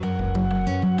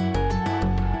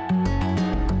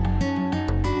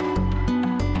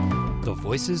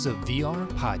Voices of VR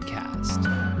podcast.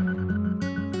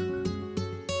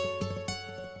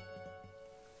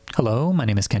 Hello, my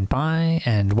name is Ken Pai,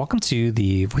 and welcome to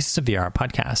the Voices of VR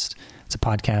podcast. It's a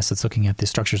podcast that's looking at the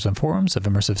structures and forms of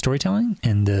immersive storytelling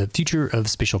and the future of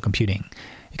spatial computing.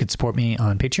 You can support me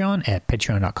on Patreon at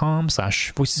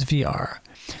patreon.com/voicesofvr.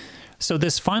 So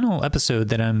this final episode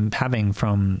that I'm having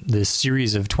from this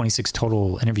series of 26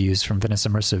 total interviews from Venice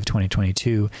Immersive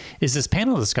 2022 is this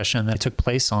panel discussion that took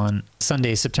place on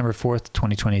Sunday, September 4th,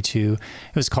 2022.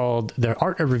 It was called The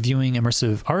Art of Reviewing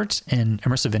Immersive Art and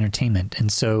Immersive Entertainment.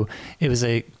 And so it was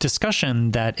a discussion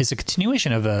that is a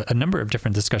continuation of a number of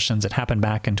different discussions that happened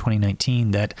back in 2019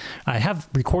 that I have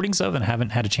recordings of and I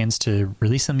haven't had a chance to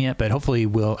release them yet, but hopefully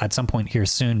will at some point here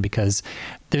soon, because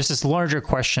there's this larger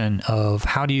question of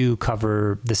how do you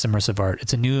cover this immersive art?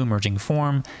 It's a new emerging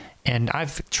form. And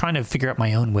I've trying to figure out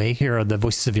my own way here on the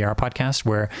Voices of VR podcast,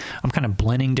 where I'm kind of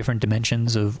blending different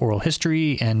dimensions of oral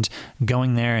history and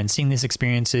going there and seeing these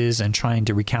experiences and trying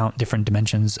to recount different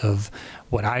dimensions of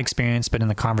what I experienced, but in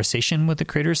the conversation with the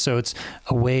creators. So it's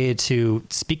a way to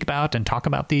speak about and talk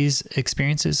about these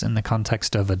experiences in the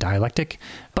context of a dialectic.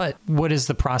 But what is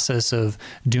the process of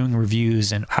doing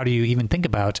reviews, and how do you even think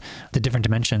about the different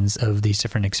dimensions of these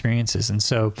different experiences? And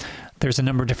so there's a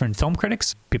number of different film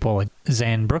critics, people like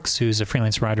Zan Brooks, who's a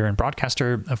freelance writer and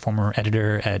broadcaster, a former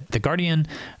editor at The Guardian,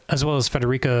 as well as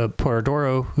Federica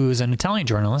Poradoro, who is an Italian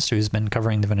journalist who's been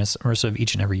covering the Venice Immersive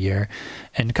each and every year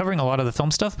and covering a lot of the film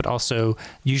stuff, but also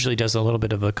usually does a little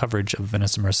bit of a coverage of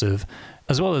Venice Immersive,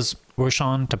 as well as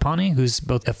Roshan Tapani, who's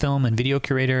both a film and video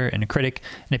curator and a critic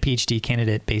and a PhD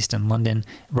candidate based in London,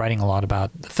 writing a lot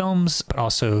about the films, but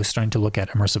also starting to look at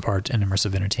immersive art and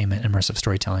immersive entertainment, immersive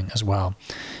storytelling as well.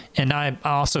 And I'm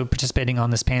also participating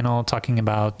on this panel talking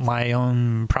about my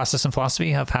own process and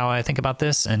philosophy of how I think about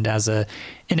this. And as a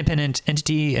independent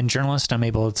entity and journalist, I'm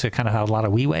able to kind of have a lot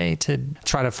of leeway to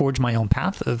try to forge my own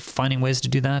path of finding ways to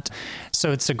do that.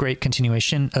 So it's a great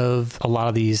continuation of a lot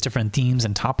of these different themes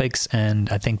and topics. And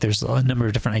I think there's a number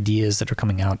of different ideas that are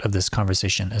coming out of this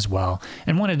conversation as well.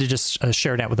 And wanted to just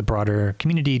share it out with the broader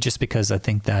community, just because I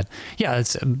think that, yeah,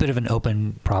 it's a bit of an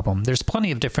open problem. There's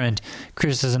plenty of different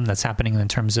criticism that's happening in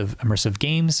terms of immersive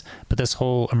games, but this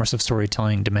whole immersive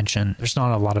storytelling dimension, there's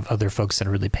not a lot of other folks that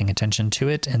are really paying attention to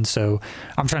it. And so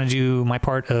I'm trying to do my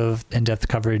part of in-depth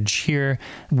coverage here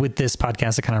with this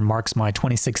podcast. It kind of marks my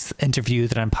 26th interview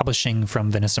that I'm publishing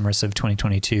from Venice Immersive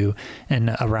 2022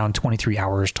 and around 23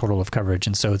 hours total of coverage.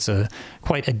 And so it's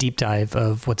quite a deep dive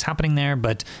of what's happening there,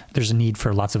 but there's a need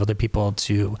for lots of other people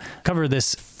to cover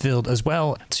this field as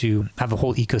well, to have a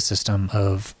whole ecosystem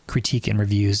of critique and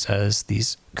reviews as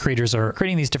these creators are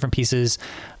creating these different pieces.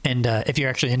 And if you're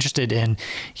actually interested in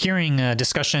hearing a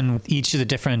discussion with each of the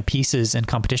different pieces in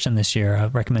competition this year, I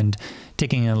recommend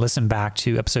taking a listen back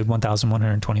to episode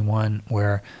 1121,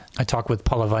 where I talk with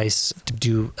Paula Weiss to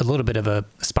do a little bit of a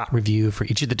spot review for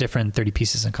each of the different 30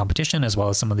 pieces in competition, as well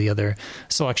as some of the other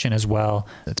selection as well.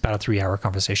 It's about a 3-hour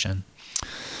conversation.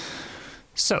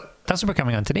 So that's what we're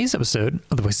coming on today's episode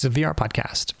of the Voices of VR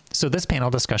podcast. So this panel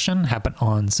discussion happened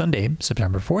on Sunday,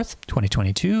 September 4th,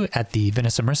 2022 at the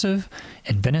Venice Immersive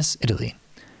in Venice, Italy.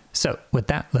 So with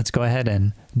that, let's go ahead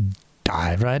and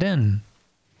dive right in.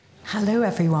 Hello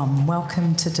everyone,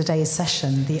 welcome to today's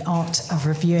session, The Art of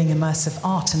Reviewing Immersive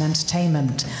Art and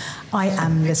Entertainment. I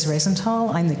am Liz Rosenthal,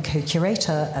 I'm the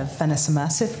co-curator of Venice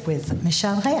Immersive with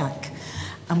Michelle Reac,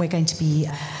 and we're going to be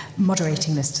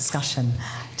moderating this discussion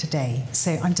today.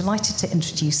 So I'm delighted to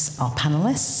introduce our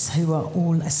panelists, who are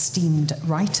all esteemed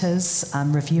writers,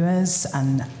 reviewers,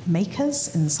 and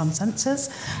makers in some senses.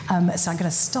 So I'm going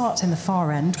to start in the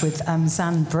far end with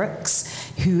Zan Brooks,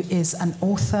 who is an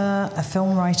author, a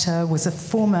film writer, was a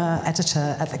former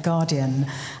editor at The Guardian,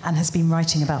 and has been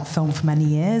writing about film for many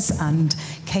years, and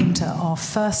came to our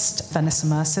first Venice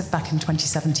Immersive back in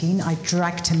 2017. I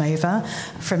dragged him over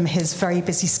from his very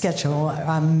busy schedule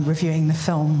reviewing the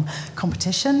film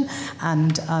competition.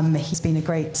 And he's been a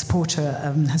great supporter,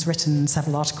 has written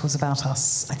several articles about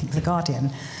us, I think, for The Guardian.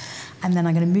 And then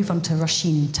I'm going to move on to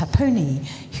Roshan Tapani,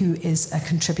 who is a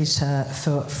contributor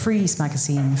for Frieze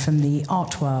magazine from the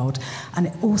art world, and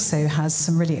it also has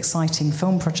some really exciting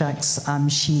film projects.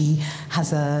 She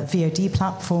has a VOD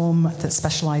platform that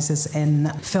specializes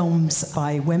in films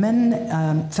by women,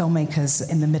 filmmakers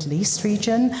in the Middle East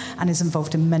region, and is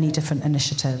involved in many different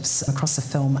initiatives across the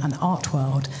film and art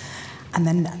world. And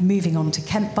then moving on to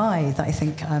Kent Bai, that I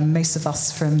think most of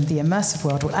us from the immersive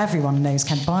world, well, everyone knows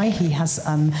Kent Bai. He has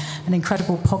an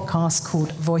incredible podcast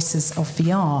called Voices of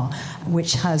VR,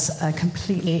 which has a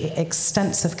completely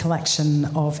extensive collection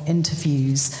of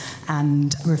interviews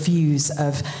and reviews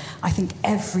of, I think,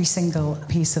 every single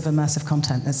piece of immersive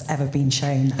content that's ever been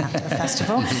shown at a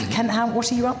festival. Kent, what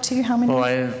are you up to? How many? Well,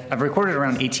 I've recorded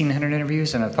around 1,800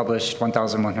 interviews, and I've published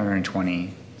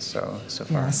 1,120 so far.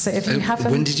 Yeah, so if you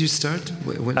haven't... When did you start?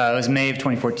 It was May of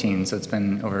 2014, so it's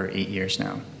been over 8 years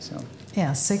now.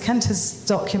 Yeah, so Kent has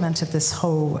documented this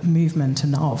whole movement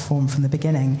and art form from the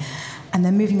beginning. And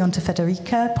then moving on to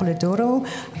Federica Polidoro,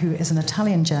 who is an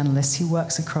Italian journalist who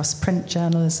works across print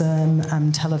journalism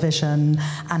and television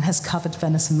and has covered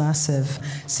Venice Immersive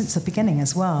since the beginning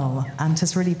as well, and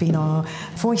has really been our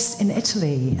voice in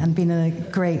Italy and been a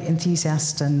great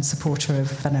enthusiast and supporter of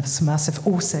Venice Immersive.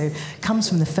 Also comes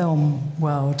from the film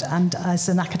world and as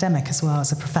an academic as well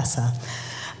as a professor.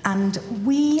 And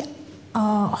we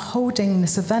are holding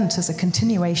this event as a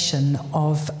continuation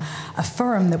of a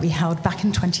forum that we held back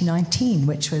in 2019,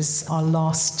 which was our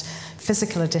last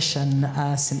physical edition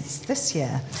since this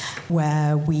year,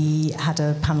 where we had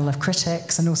a panel of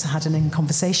critics and also had an in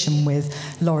conversation with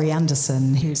Laurie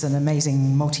Anderson, who's an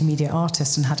amazing multimedia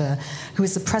artist and who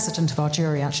was the president of our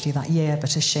jury actually that year,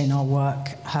 but has shown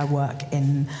her work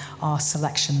in our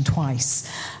selection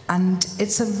twice. And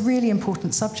it's a really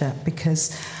important subject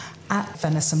because at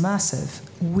Venice Immersive,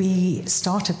 we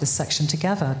started this section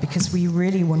together because we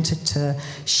really wanted to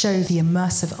show the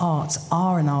immersive arts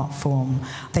are an art form.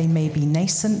 They may be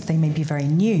nascent, they may be very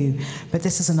new, but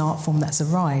this is an art form that's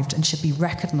arrived and should be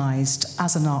recognised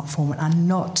as an art form and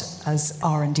not as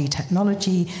R&D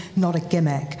technology, not a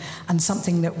gimmick, and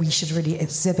something that we should really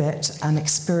exhibit and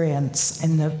experience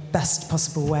in the best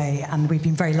possible way. And we've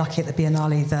been very lucky at the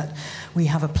Biennale that we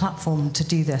have a platform to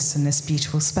do this in this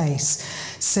beautiful space.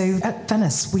 So at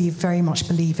Venice, we very much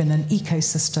believe in an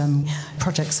ecosystem.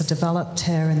 Projects are developed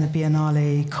here in the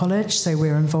Biennale College, so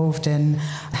we're involved in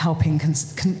helping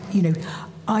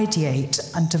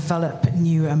ideate and develop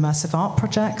new immersive art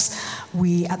projects.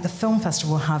 We, at the film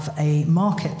festival, have a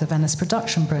market, the Venice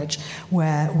Production Bridge,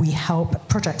 where we help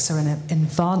projects that are in an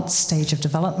advanced stage of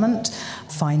development,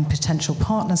 find potential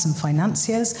partners and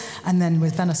financiers, and then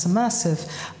with Venice Immersive,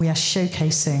 we are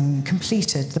showcasing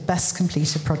the best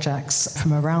completed projects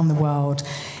from around the world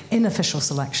in official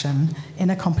selection, in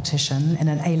a competition, in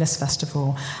an A-list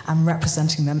festival, and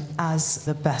representing them as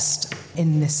the best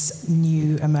in this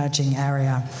new emerging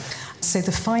area. So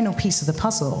the final piece of the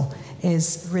puzzle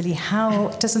is really how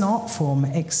does an art form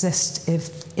exist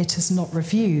if it is not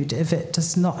reviewed, if it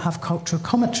does not have cultural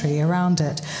commentary around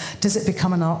it? Does it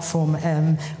become an art form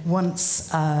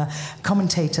once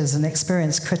commentators and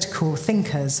experienced critical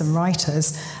thinkers and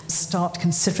writers start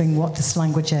considering what this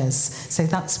language is? So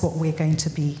that's what we're going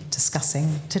to be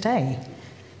discussing today.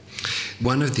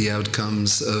 One of the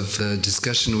outcomes of the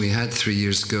discussion we had 3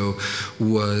 years ago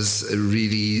was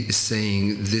really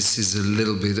saying this is a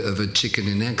little bit of a chicken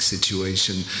and egg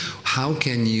situation. How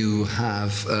can you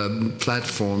have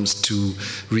platforms to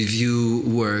review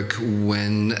work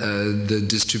when the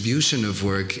distribution of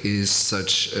work is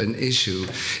such an issue?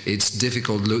 It's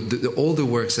difficult. All the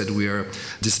works that we are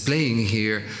displaying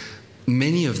here,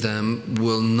 many of them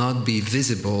will not be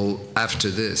visible after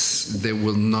this. They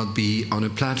will not be on a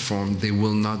platform. They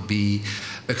will not be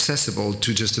accessible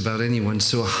to just about anyone.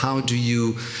 So how do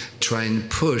you try and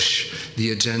push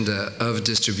the agenda of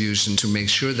distribution to make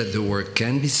sure that the work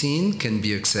can be seen, can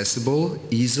be accessible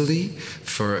easily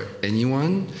for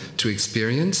anyone to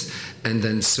experience, and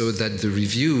then so that the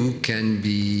review can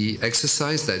be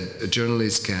exercised, that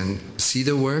journalists can see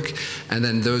the work, and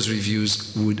then those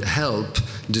reviews would help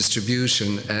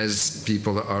distribution as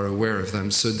people are aware of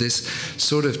them. So this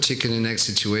sort of chicken and egg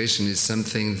situation is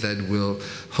something that will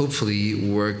hopefully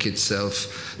work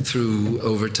itself through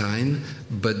over time.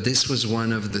 But this was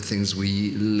one of the things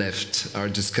we left our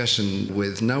discussion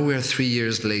with. Now we're 3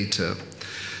 years later.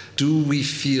 Do we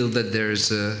feel that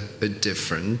there's a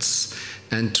difference?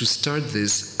 And to start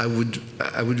this, I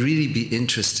would really be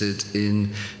interested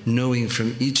in knowing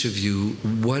from each of you,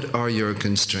 what are your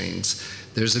constraints?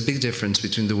 There's a big difference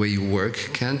between the way you work.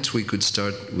 Kent, we could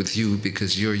start with you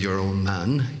because you're your own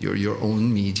man, you're your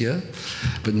own media,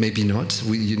 but maybe not.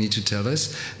 You need to tell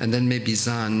us. And then maybe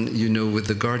Zan, with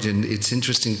The Guardian, it's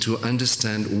interesting to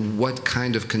understand what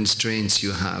kind of constraints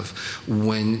you have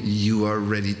when you are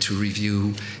ready to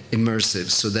review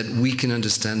immersive, so that we can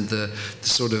understand the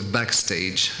sort of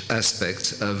backstage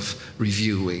aspect of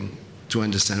reviewing, to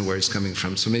understand where it's coming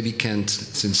from. So maybe Kent,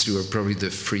 since you are probably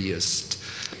the freest.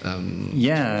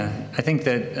 I think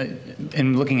that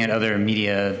in looking at other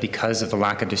media, because of the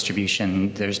lack of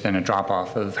distribution, there's been a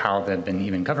drop-off of how they've been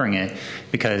even covering it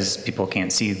because people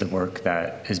can't see the work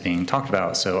that is being talked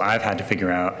about. So I've had to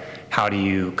figure out, how do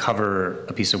you cover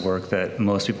a piece of work that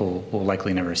most people will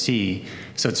likely never see?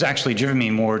 So it's actually driven me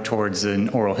more towards an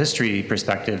oral history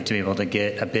perspective to be able to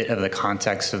get a bit of the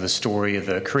context of the story of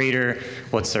the creator,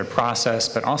 what's their process,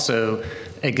 but also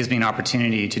it gives me an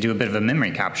opportunity to do a bit of a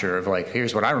memory capture of like,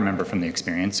 here's what I remember from the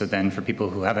experience. So then for people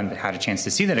who haven't had a chance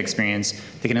to see that experience,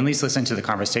 they can at least listen to the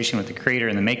conversation with the creator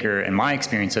and the maker and my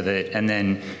experience of it. And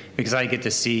then because I get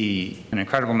to see an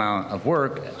incredible amount of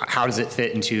work, how does it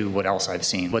fit into what else I've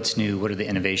seen? What's new? What are the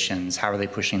innovations? How are they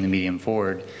pushing the medium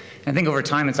forward? I think over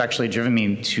time, it's actually driven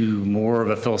me to more of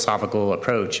a philosophical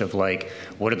approach of like,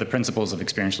 what are the principles of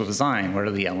experiential design? What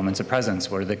are the elements of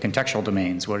presence? What are the contextual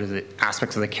domains? What are the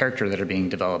aspects of the character that are being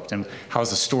developed? And how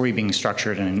is the story being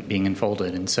structured and being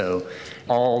unfolded? And so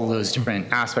all those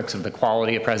different aspects of the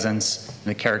quality of presence,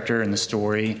 the character and the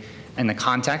story, and the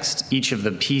context, each of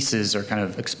the pieces are kind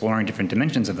of exploring different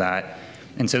dimensions of that.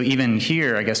 And so even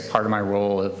here, I guess part of my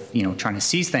role of, trying to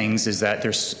seize things is that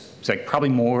there's like probably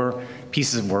more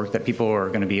pieces of work that people are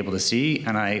going to be able to see.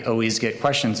 And I always get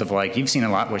questions of like, you've seen a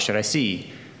lot, what should I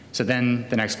see? So then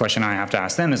the next question I have to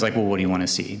ask them is like, well, what do you want to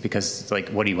see? Because it's like,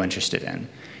 what are you interested in?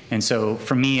 And so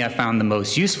for me, I found the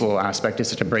most useful aspect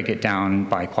is to break it down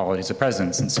by qualities of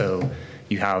presence. And so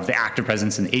you have the active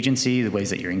presence and the agency, the ways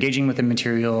that you're engaging with the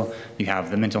material. You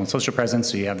have the mental and social presence,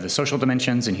 so you have the social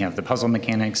dimensions, and you have the puzzle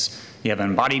mechanics. You have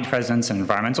embodied presence and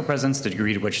environmental presence, the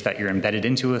degree to which that you're embedded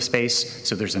into a space.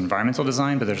 So there's environmental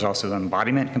design, but there's also an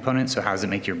embodiment component, so how does it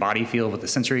make your body feel with the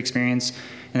sensory experience?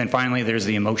 And then finally, there's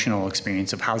the emotional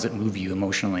experience of how does it move you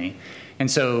emotionally? And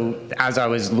so as I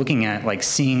was looking at like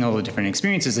seeing all the different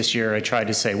experiences this year, I tried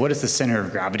to say, what is the center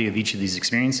of gravity of each of these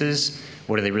experiences?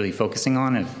 What are they really focusing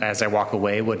on? And as I walk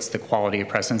away, what's the quality of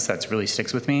presence that really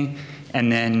sticks with me? And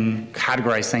then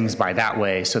categorize things by that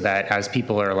way so that as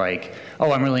people are like,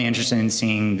 oh, I'm really interested in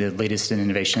seeing the latest in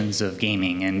innovations of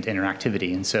gaming and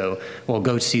interactivity. And so we'll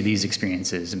go see these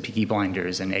experiences and Peaky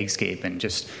Blinders and Eggscape and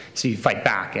just see Fight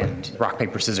Back and Rock,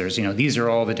 Paper, Scissors. These are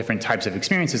all the different types of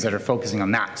experiences that are focusing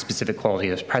on that specific quality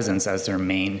of presence as their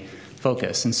main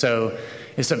focus. And so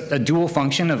it's a dual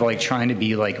function of like trying to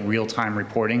be like real-time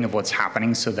reporting of what's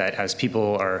happening so that as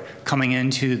people are coming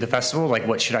into the festival, like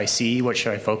what should I see, what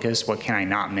should I focus, what can I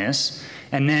not miss?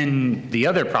 And then the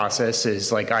other process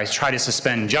is like I try to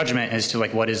suspend judgment as to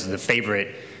like what is the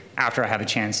favorite after I have a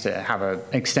chance to have an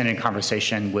extended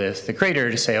conversation with the creator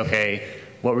to say, okay,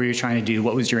 what were you trying to do?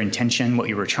 What was your intention? What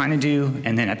you were trying to do?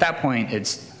 And then at that point,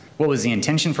 it's what was the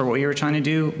intention for what you were trying to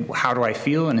do? How do I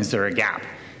feel? And is there a gap?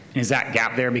 And is that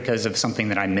gap there because of something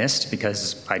that I missed,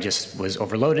 because I just was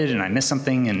overloaded and I missed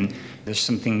something and there's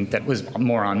something that was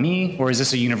more on me? Or is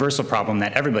this a universal problem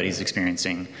that everybody's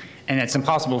experiencing? And it's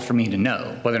impossible for me to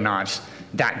know whether or not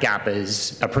that gap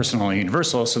is a personal or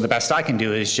universal. So the best I can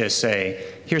do is just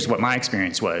say, here's what my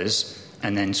experience was,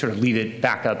 and then sort of leave it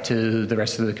back up to the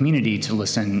rest of the community to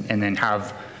listen and then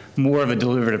have more of a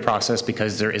deliberative process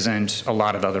because there isn't a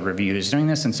lot of other reviewers doing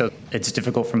this. And so it's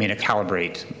difficult for me to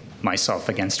calibrate myself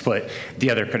against what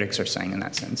the other critics are saying in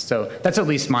that sense. So that's at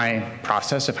least my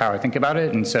process of how I think about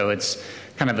it. And so it's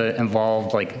kind of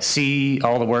involved like see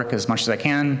all the work as much as I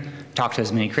can, talk to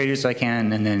as many creators as I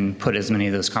can, and then put as many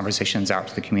of those conversations out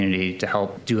to the community to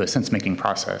help do a sense-making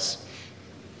process.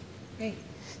 Great.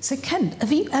 So Ken,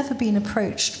 have you ever been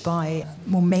approached by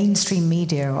more mainstream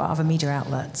media or other media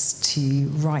outlets to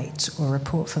write or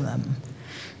report for them?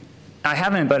 I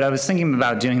haven't, but I was thinking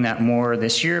about doing that more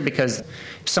this year because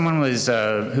someone was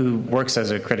who works as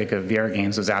a critic of VR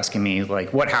games was asking me,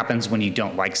 like, what happens when you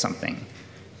don't like something?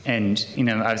 And,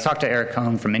 I've talked to Eric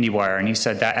Cohn from IndieWire, and he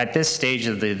said that at this stage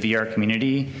of the VR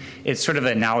community, it's sort of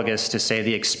analogous to, say,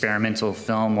 the experimental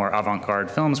film or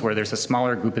avant-garde films where there's a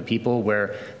smaller group of people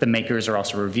where the makers are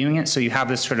also reviewing it. So you have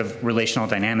this sort of relational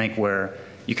dynamic where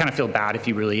you kind of feel bad if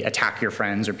you really attack your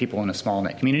friends or people in a small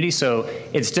net community. So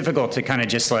it's difficult to kind of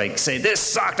just like say, this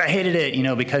sucked, I hated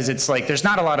it, because it's like there's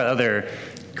not a lot of other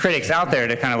critics out there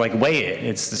to kind of like weigh it.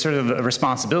 It's sort of a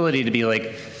responsibility to be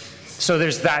like, so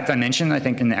there's that dimension, I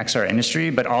think, in the XR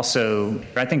industry, but also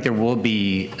I think there will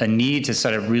be a need to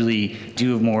sort of really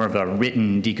do more of a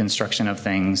written deconstruction of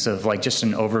things, of like just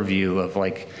an overview of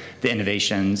like the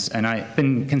innovations. And I've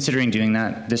been considering doing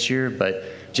that this year, but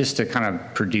just to kind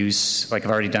of produce, like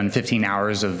I've already done 15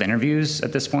 hours of interviews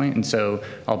at this point, and so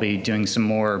I'll be doing some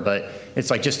more, but it's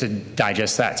like just to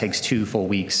digest that takes 2 full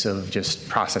weeks of just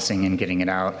processing and getting it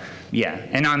out. Yeah,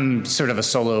 and I'm sort of a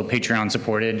solo Patreon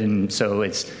supported, and so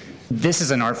it's This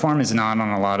as an art form is not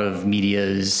on a lot of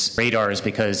media's radars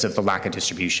because of the lack of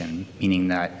distribution, meaning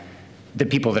that the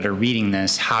people that are reading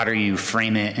this, how do you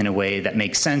frame it in a way that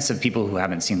makes sense of people who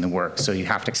haven't seen the work? So you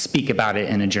have to speak about it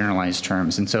in a generalized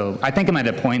terms. And so I think I'm at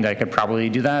a point that I could probably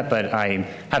do that, but I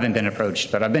haven't been approached,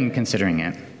 but I've been considering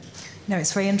it. No,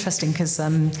 it's very interesting because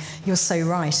you're so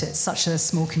right. It's such a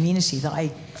small community that I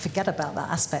forget about that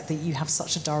aspect, that you have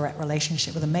such a direct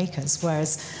relationship with the makers.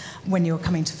 Whereas when you're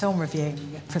coming to film reviewing,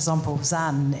 for example,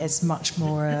 Zan, it's much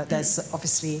more, there's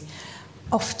obviously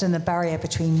often a barrier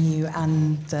between you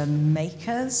and the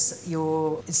makers.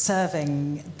 You're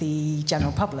serving the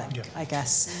general public, I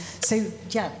guess. So,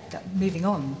 moving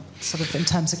on, sort of in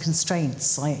terms of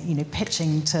constraints, like,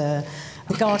 pitching to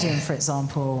The Guardian, for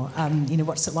example,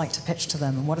 what's it like to pitch to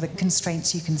them, and what are the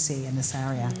constraints you can see in this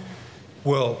area?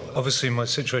 Well, obviously my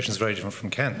situation is very different from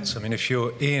Kent's. I mean, if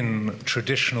you're in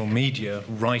traditional media,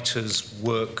 writers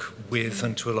work with,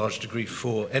 and to a large degree,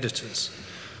 for editors.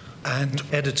 And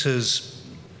editors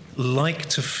like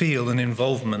to feel an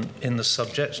involvement in the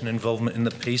subject, an involvement in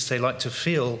the piece. They like to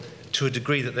feel, to a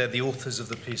degree, that they're the authors of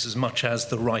the piece as much as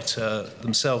the writer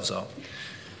themselves are.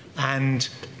 And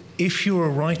if you're a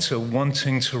writer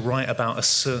wanting to write about a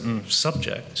certain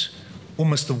subject,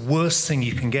 almost the worst thing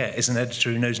you can get is an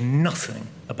editor who knows nothing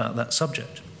about that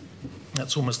subject.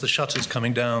 That's almost the shutters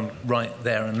coming down right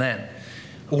there and then.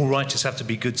 All writers have to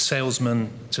be good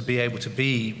salesmen to be able to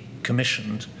be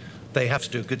commissioned. They have to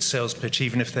do a good sales pitch,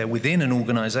 even if they're within an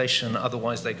organisation.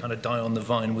 Otherwise, they kind of die on the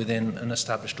vine within an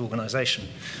established organisation.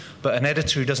 But an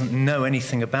editor who doesn't know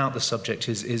anything about the subject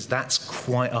that's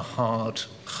quite a hard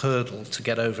hurdle to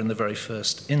get over in the very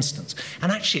first instance.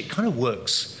 And actually, it kind of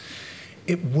works.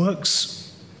 It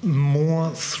works more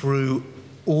through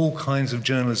all kinds of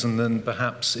journalism than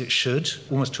perhaps it should,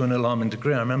 almost to an alarming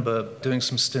degree. I remember doing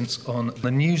some stints on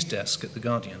the news desk at The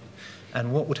Guardian.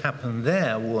 And what would happen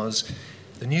there was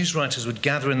the news writers would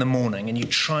gather in the morning, and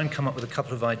you'd try and come up with a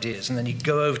couple of ideas, and then you'd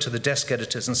go over to the desk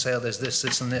editors and say, oh, there's this,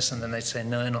 this, and this, and then they'd say,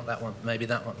 no, not that one, maybe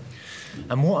that one.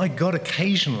 And what I got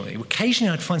occasionally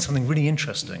I'd find something really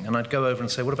interesting, and I'd go over and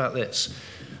say, what about this?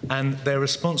 And their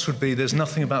response would be, there's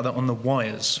nothing about that on the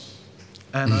wires.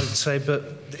 And I would say,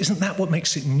 but isn't that what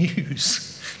makes it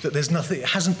news? That there's nothing, it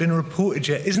hasn't been reported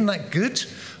yet. Isn't that good?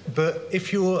 But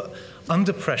if you're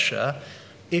under pressure,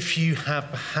 if you have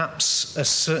perhaps a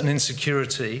certain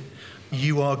insecurity,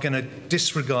 you are going to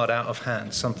disregard out of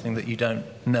hand something that you don't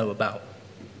know about.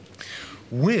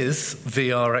 With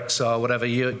VR, XR, whatever,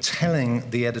 you're telling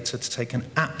the editor to take an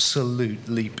absolute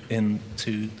leap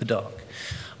into the dark.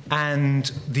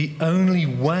 And the only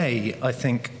way I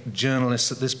think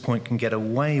journalists at this point can get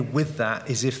away with that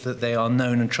is if that they are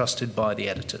known and trusted by the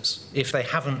editors. If they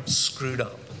haven't screwed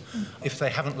up, if they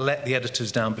haven't let the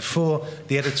editors down before,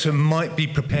 the editor might be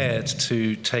prepared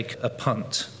to take a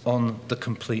punt on the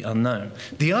complete unknown.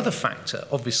 The other factor,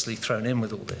 obviously thrown in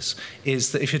with all this,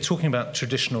 is that if you're talking about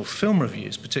traditional film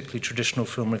reviews, particularly traditional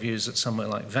film reviews at somewhere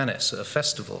like Venice, at a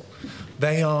festival,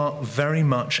 they are very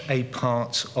much a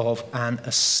part of an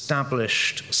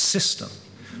established system.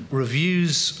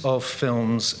 Reviews of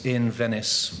films in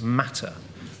Venice matter.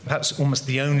 Perhaps almost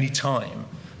the only time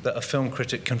that a film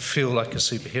critic can feel like a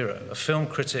superhero. A film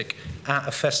critic at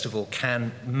a festival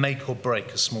can make or break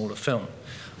a smaller film.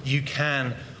 You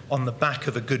can, on the back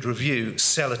of a good review,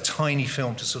 sell a tiny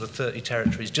film to sort of 30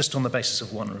 territories just on the basis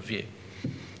of one review.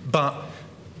 But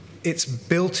it's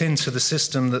built into the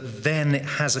system that then it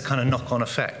has a kind of knock-on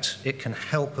effect. It can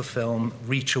help a film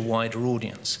reach a wider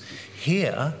audience.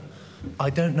 Here, I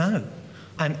don't know.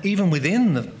 And even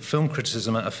within the film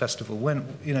criticism at a festival, when,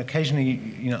 occasionally,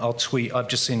 I'll tweet, I've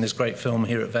just seen this great film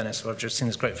here at Venice, or I've just seen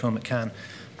this great film at Cannes,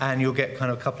 and you'll get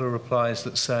kind of a couple of replies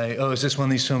that say, oh, is this one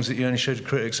of these films that you only show to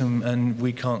critics and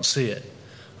we can't see it?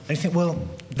 And you think, well,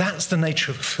 that's the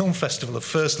nature of a film festival, a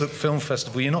first look film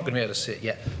festival. You're not going to be able to see it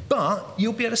yet. But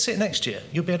you'll be able to see it next year.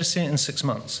 You'll be able to see it in 6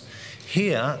 months.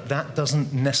 Here, that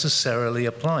doesn't necessarily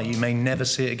apply. You may never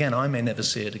see it again. I may never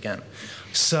see it again.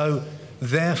 So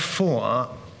therefore,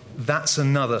 that's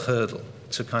another hurdle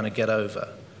to kind of get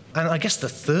over. And I guess the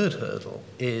third hurdle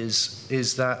is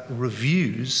that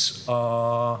reviews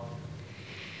are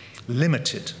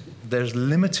limited. There's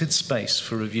limited space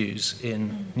for reviews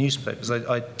in newspapers.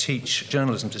 I teach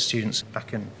journalism to students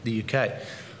back in the UK,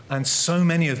 and so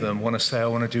many of them want to say, I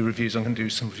want to do reviews, I'm going to do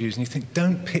some reviews. And you think,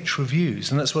 don't pitch reviews.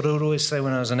 And that's what I would always say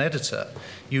when I was an editor.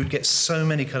 You would get so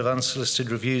many kind of unsolicited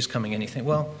reviews coming in. You think,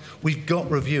 well, we've got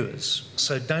reviewers,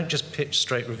 so don't just pitch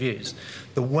straight reviews.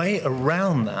 The way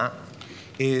around that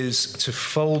is to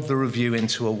fold the review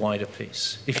into a wider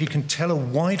piece. If you can tell a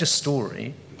wider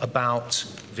story about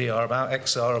VR, about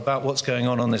XR, about what's going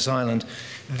on this island,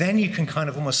 then you can kind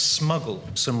of almost smuggle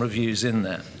some reviews in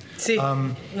there. See,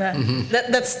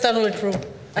 that's totally true.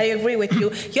 I agree with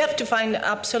you. You have to find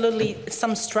absolutely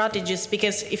some strategies,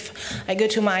 because if I go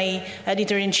to my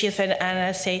editor-in-chief and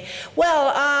I say,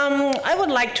 well, I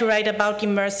would like to write about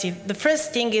immersive, the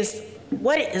first thing is,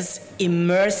 what is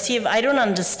immersive? I don't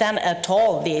understand at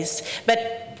all this.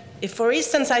 But if, for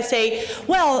instance, I say,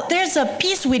 well, there's a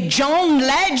piece with John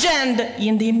Legend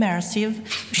in the immersive,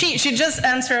 she just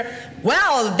answer,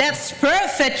 well, that's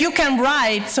perfect, you can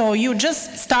write. So you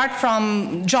just start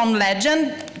from John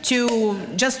Legend to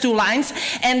just 2 lines,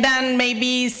 and then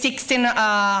maybe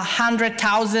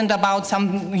 100,000 about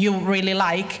something you really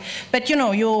like. But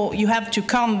you have to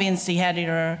convince the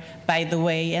editor, by the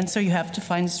way, and so you have to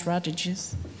find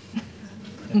strategies.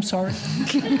 I'm sorry.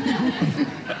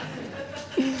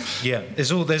 Yeah,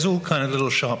 there's all kind of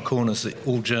little sharp corners that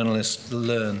all journalists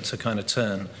learn to kind of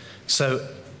turn. So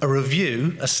a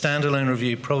review, a standalone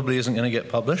review, probably isn't going to get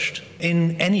published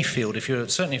in any field,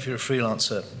 certainly if you're a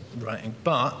freelancer writing.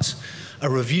 But a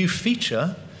review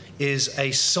feature is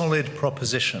a solid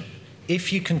proposition.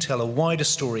 If you can tell a wider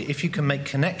story, if you can make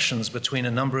connections between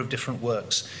a number of different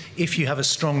works, if you have a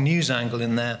strong news angle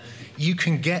in there, you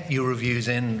can get your reviews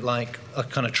in like a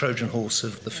kind of Trojan horse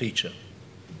of the feature.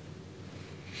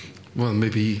 Well,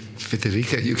 maybe,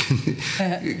 Federica, you can...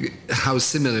 how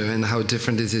similar and how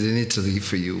different is it in Italy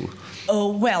for you?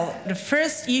 Oh, well, the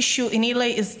first issue in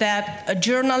Italy is that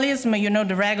journalism,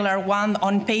 the regular one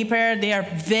on paper, they are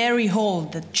very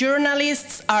old. The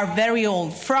journalists are very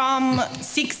old, from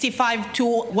 65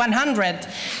 to 100.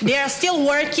 They are still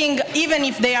working, even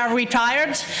if they are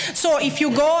retired. So if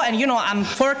you go, and I'm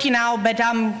 40 now, but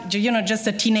I'm, just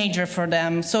a teenager for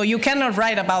them. So you cannot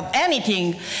write about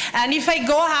anything. And if I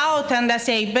go out and I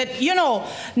say, but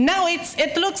now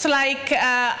it looks like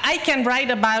I can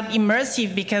write about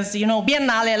immersive because,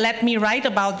 Biennale let me write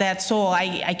about that, so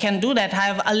I can do that. I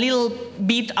have a little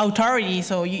bit authority,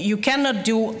 so you cannot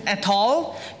do at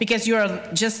all because you're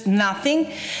just nothing.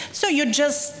 So you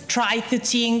just try to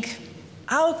think,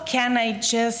 how can I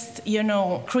just,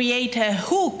 create a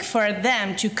hook for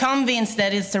them to convince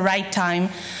that it's the right time?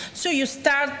 So you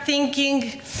start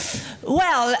thinking,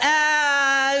 well,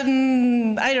 I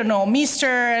don't know,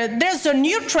 there's a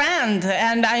new trend,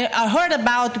 and I heard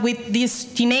about with these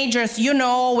teenagers,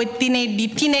 with the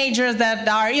teenagers that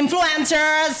are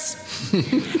influencers.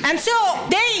 And so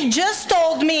they just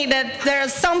told me that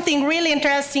there's something really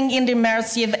interesting in the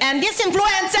immersive, and these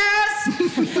influencers,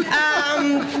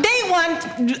 they want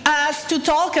us to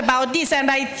talk about this,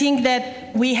 and I think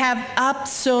that we have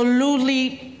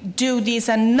absolutely do this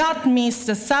and not miss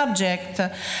the subject.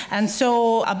 And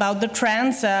so about the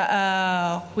trends,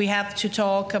 we have to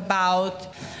talk about,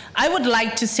 I would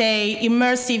like to say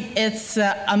immersive is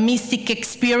a mystic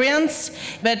experience,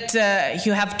 but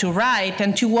you have to write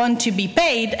and to want to be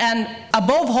paid, and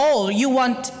above all, you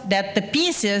want that the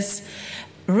pieces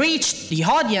reach the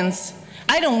audience.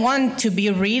 I don't want to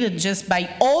be read just by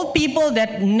old people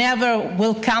that never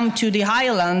will come to the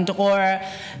island, or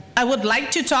I would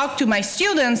like to talk to my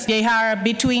students. They are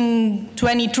between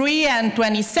 23 and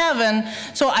 27.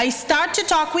 So I start to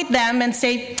talk with them and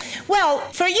say, well,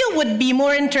 for you would be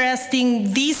more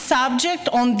interesting this subject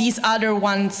on this other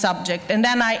one subject. And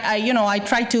then I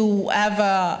try to have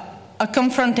a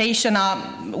confrontation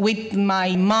with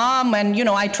my mom, and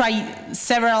I try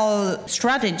several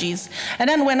strategies. And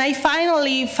then when I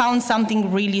finally found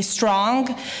something really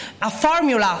strong, a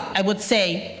formula, I would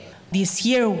say, this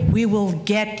year we will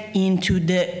get into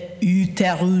the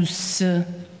uterus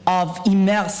of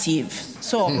immersive.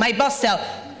 So my boss said,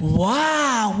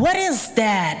 wow, what is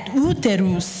that,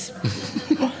 uterus?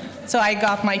 So I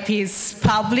got my piece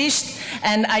published,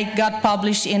 and I got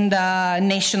published in the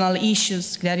national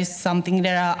issues. That is something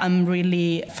that I'm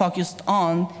really focused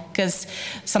on, because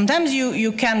sometimes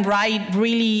you can write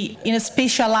really in a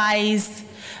specialized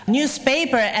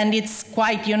newspaper, and it's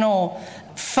quite,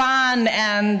 fun,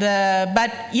 and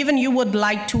but even you would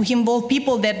like to involve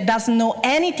people that doesn't know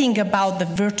anything about the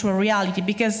virtual reality,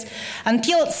 because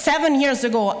until 7 years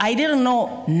ago I didn't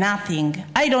know nothing.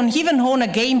 I don't even own a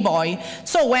Game Boy.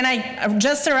 So when I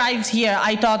just arrived here,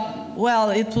 I thought,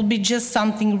 well, it will be just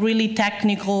something really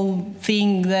technical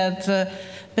thing that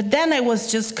but then I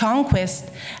was just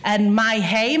conquest, and my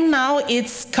aim now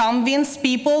is convince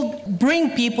people,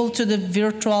 bring people to the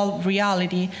virtual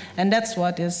reality, and that's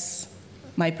what is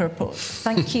my purpose.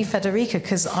 Thank you, Federica,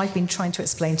 because I've been trying to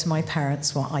explain to my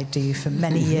parents what I do for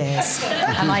many years,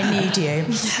 and I need you.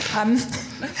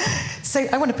 So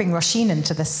I want to bring Roisin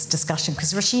into this discussion,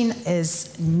 because Roisin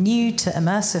is new to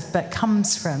immersive, but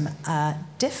comes from a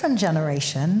different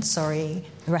generation, sorry,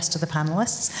 the rest of the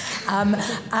panelists,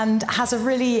 and has a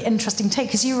really interesting take,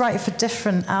 because you write for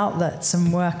different outlets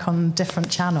and work on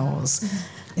different channels.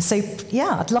 Mm-hmm. So,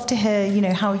 yeah, I'd love to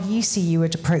hear, how you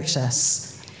would approach this.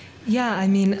 Yeah, I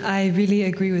mean, I really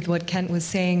agree with what Kent was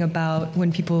saying about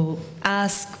when people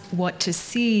ask what to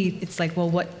see, it's like, well,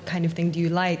 what kind of thing do you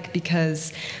like?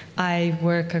 Because I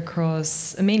work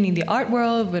across mainly the art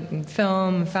world, but in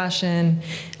film, fashion,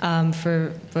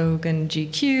 for Vogue and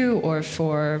GQ, or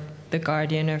for The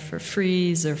Guardian, or for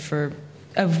Frieze, or for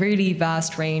a really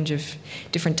vast range of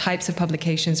different types of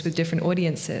publications with different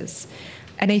audiences.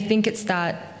 And I think it's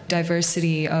that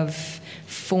diversity of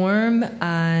form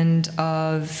and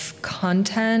of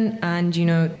content and,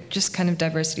 just kind of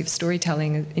diversity of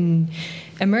storytelling in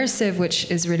immersive,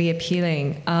 which is really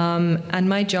appealing. And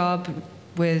my job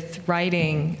with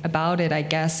writing about it, I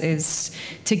guess, is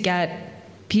to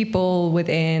get people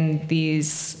within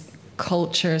these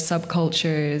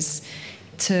subcultures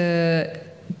to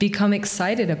become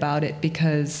excited about it,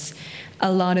 because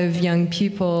a lot of young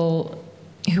people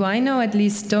who I know at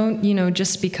least don't,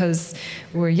 just because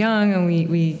we're young and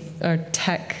we are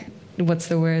tech, what's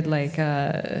the word, like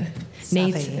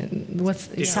native,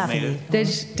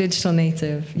 digital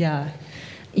native, yeah.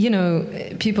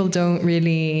 People don't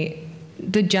really,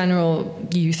 the general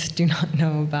youth do not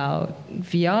know about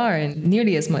VR in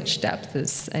nearly as much depth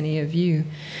as any of you.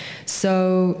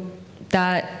 So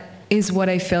that is what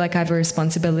I feel like I have a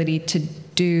responsibility to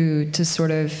do, to sort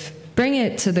of bring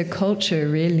it to the culture,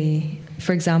 really.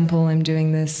 For example, I'm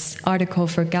doing this article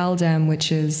for Galdem,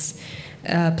 which is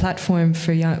a platform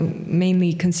for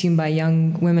mainly consumed by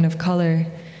young women of color.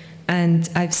 And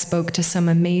I've spoke to some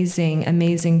amazing,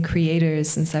 amazing creators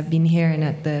since I've been here, and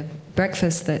at the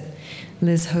breakfast that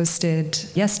Liz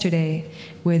hosted yesterday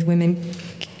with women,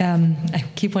 I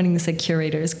keep wanting to say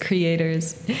curators,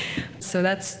 creators. So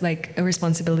that's like a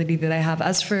responsibility that I have.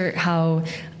 As for how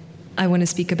I want to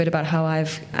speak a bit about how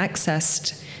I've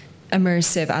accessed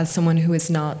immersive as someone who is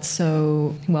not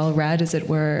so well read, as it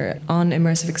were, on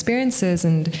immersive experiences.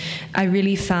 And I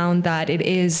really found that it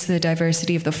is the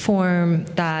diversity of the form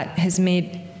that has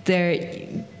made there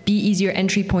be easier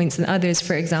entry points than others.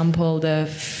 For example, the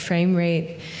frame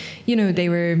rate, they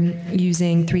were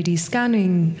using 3D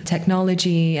scanning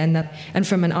technology and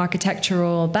from an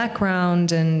architectural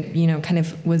background, and kind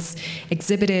of was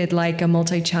exhibited like a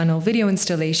multi-channel video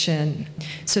installation.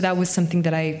 So that was something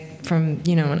that I, from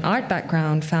an art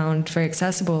background, found very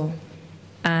accessible.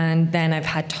 And then I've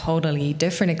had totally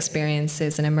different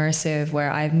experiences in immersive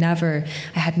where I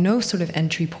had no sort of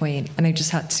entry point, and I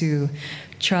just had to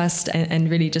trust and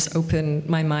really just open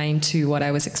my mind to what I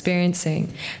was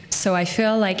experiencing. So I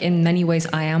feel like in many ways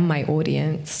I am my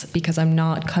audience, because I'm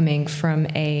not coming from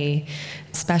a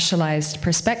specialized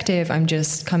perspective. I'm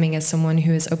just coming as someone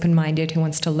who is open-minded, who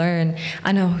wants to learn,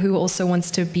 and who also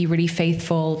wants to be really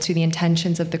faithful to the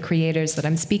intentions of the creators that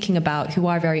I'm speaking about, who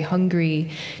are very hungry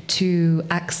to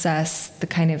access the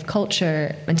kind of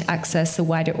culture and to access the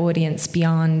wider audience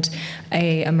beyond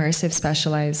a immersive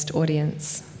specialized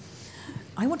audience.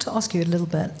 I want to ask you a little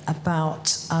bit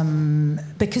about,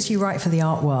 because you write for the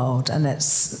art world, and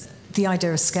it's the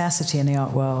idea of scarcity in the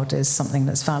art world is something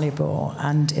that's valuable,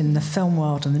 and in the film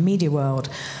world and the media world,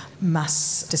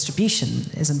 mass distribution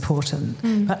is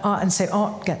important. But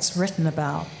art gets written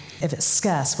about if it's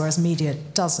scarce, whereas media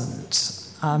doesn't.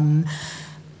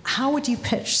 How would you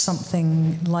pitch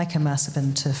something like immersive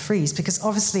into Frieze? Because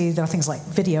obviously there are things like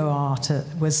video art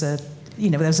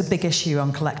there was a big issue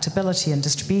on collectability and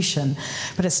distribution,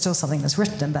 but it's still something that's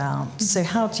written about. So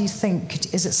how do you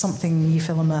think, is it something you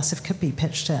feel immersive could be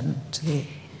pitched in to the...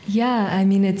 Yeah, I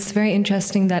mean, it's very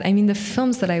interesting that, the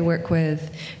films that I work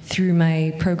with through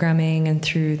my programming and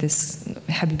through this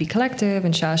Habibi Collective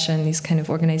and Shasha and these kind of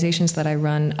organizations that I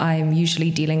run, I'm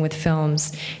usually dealing with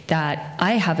films that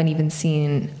I haven't even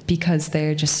seen because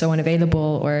they're just so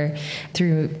unavailable, or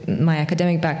through my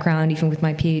academic background, even with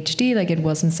my PhD, like it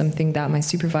wasn't something that my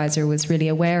supervisor was really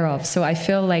aware of. So I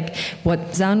feel like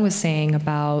what Zan was saying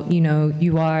about,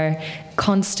 you are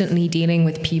constantly dealing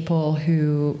with people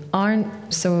who aren't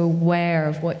so aware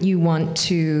of what you want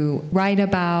to write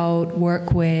about,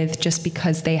 work with, just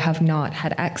because they have not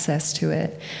had access to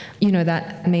it.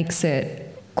 That makes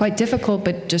it quite difficult,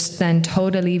 but just then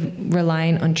totally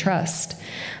relying on trust.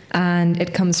 And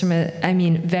it comes from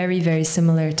very, very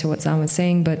similar to what Zan was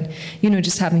saying, but,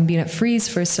 just having been at Frieze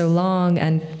for so long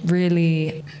and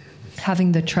really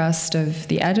having the trust of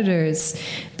the editors.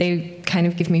 They kind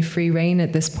of give me free rein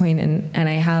at this point, and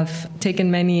I have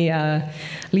taken many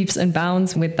leaps and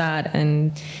bounds with that.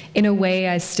 And in a way,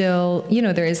 I still,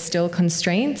 there is still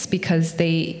constraints, because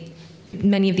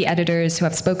many of the editors who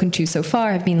I've spoken to so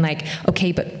far have been like,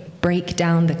 okay, but break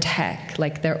down the tech.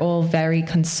 Like, they're all very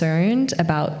concerned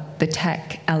about the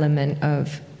tech element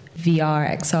of VR,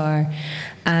 XR.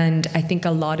 And I think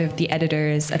a lot of the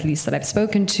editors, at least that I've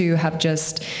spoken to, have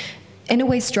just, in a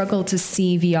way, struggled to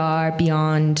see VR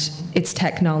beyond its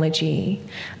technology,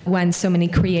 when so many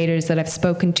creators that I've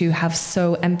spoken to have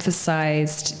so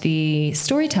emphasized the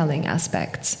storytelling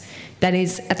aspects that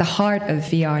is at the heart of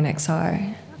VR and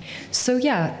XR. So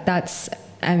yeah, that's,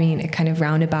 a kind of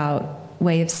roundabout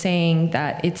way of saying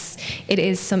that it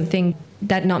is something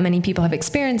that not many people have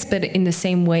experienced, but in the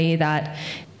same way that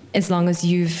as long as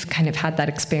you've kind of had that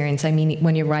experience,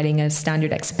 when you're writing a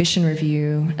standard exhibition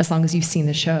review, as long as you've seen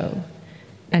the show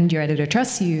and your editor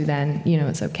trusts you, then,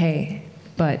 it's okay.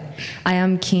 But I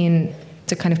am keen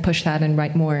to kind of push that and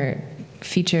write more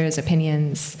features,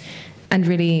 opinions, and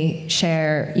really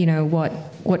share,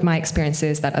 what my experience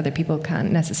is that other people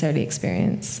can't necessarily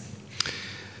experience.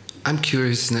 I'm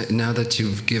curious, now that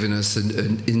you've given us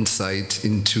an insight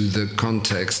into the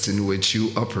context in which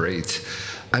you operate,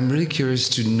 I'm really curious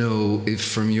to know if,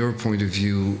 from your point of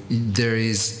view, there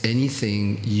is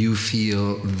anything you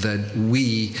feel that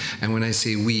we, and when I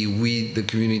say we, the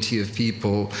community of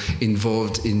people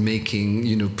involved in making,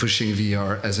 pushing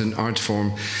VR as an art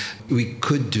form, we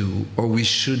could do or we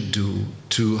should do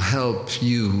to help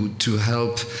you, to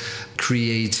help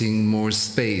creating more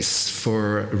space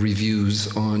for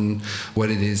reviews on what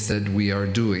it is that we are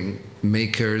doing.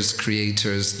 Makers,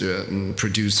 creators,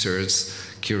 producers,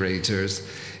 curators.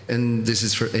 And this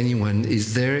is for anyone.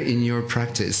 Is there in your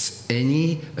practice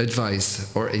any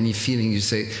advice or any feeling you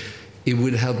say, it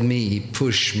would help me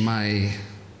push my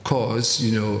cause,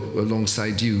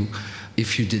 alongside you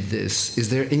if you did this? Is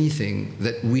there anything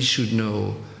that we should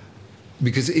know?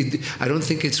 Because I don't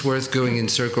think it's worth going in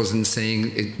circles and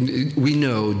saying, we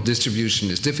know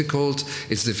distribution is difficult,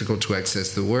 it's difficult to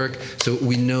access the work, so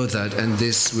we know that, and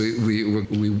this,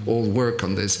 we all work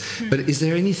on this. But is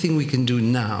there anything we can do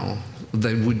now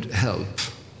that would help?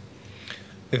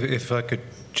 If I could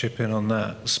chip in on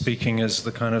that, speaking as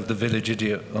the kind of the village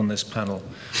idiot on this panel,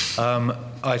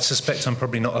 I suspect I'm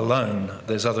probably not alone.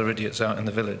 There's other idiots out in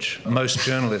the village. Most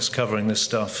journalists covering this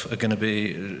stuff are going to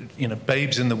be,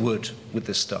 babes in the wood with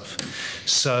this stuff.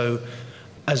 So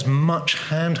as much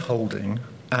hand-holding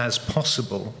as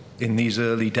possible in these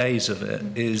early days of it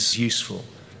is useful.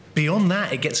 Beyond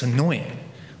that, it gets annoying.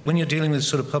 When you're dealing with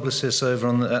sort of publicists over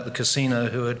at the casino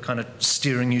who are kind of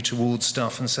steering you towards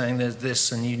stuff and saying there's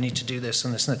this and you need to do this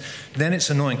and this and that, then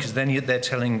it's annoying, because then they're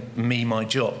telling me my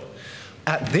job.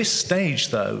 At this stage,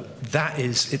 though,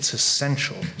 it's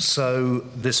essential. So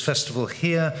this festival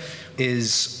here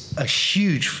is a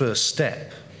huge first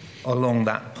step along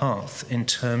that path in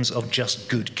terms of just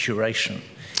good curation,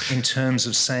 in terms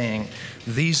of saying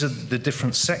these are the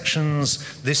different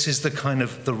sections, this is the kind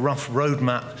of the rough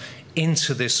roadmap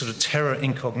into this sort of terra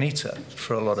incognita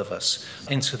for a lot of us,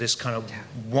 into this kind of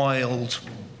wild,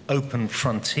 open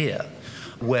frontier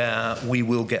where we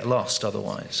will get lost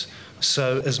otherwise.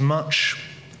 So as much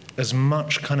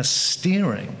kind of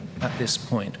steering at this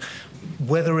point,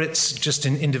 whether it's just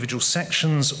in individual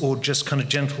sections or just kind of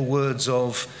gentle words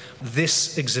of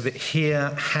this exhibit here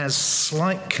has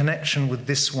slight connection with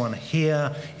this one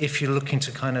here, if you're looking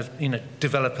to kind of,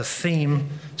 develop a theme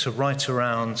to write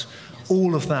around,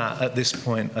 all of that at this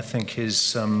point, I think,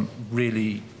 is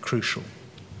really crucial.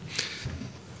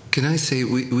 Can I say,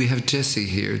 we have Jessie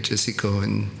here, Jessie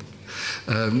Cohen,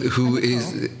 who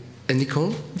is... And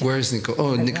Nicole? Where is Nicole?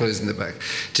 Oh, Nicole is in the back.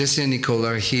 Jessie and Nicole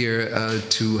are here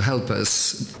to help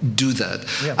us do that.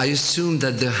 Yeah. I assume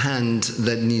that the hand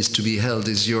that needs to be held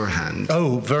is your hand.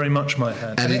 Oh, very much my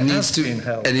hand. And it needs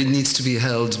to be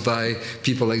held by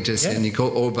people like Jessie and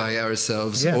Nicole, or by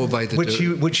ourselves, or by the...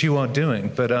 Which you are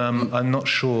doing, but I'm not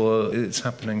sure it's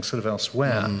happening sort of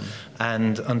elsewhere.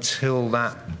 And until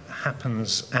that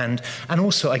happens, and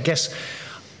also, I guess,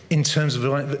 in terms of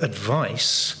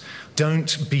advice...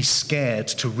 Don't be scared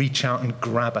to reach out and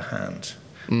grab a hand.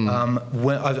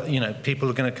 People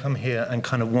are going to come here and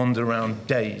kind of wander around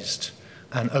dazed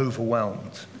and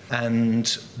overwhelmed. And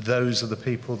those are the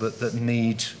people that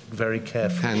need very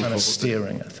careful kind of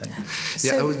steering, I think.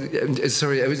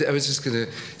 I was just going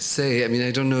to say,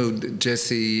 I don't know,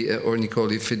 Jessie or Nicole,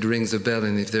 if it rings a bell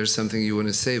and if there's something you want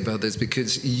to say about this,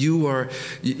 because you are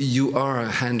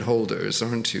hand holders,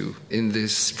 aren't you, in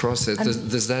this process?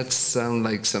 Does that sound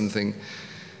like something...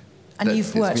 And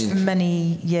you've worked for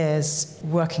many years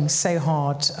working so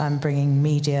hard bringing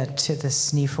media to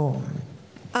this new form.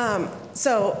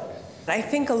 So I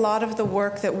think a lot of the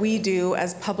work that we do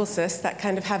as publicists that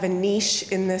kind of have a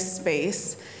niche in this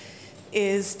space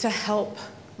is to help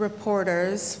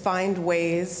reporters find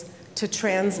ways to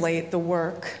translate the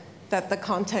work that the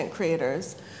content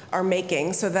creators are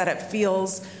making so that it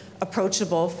feels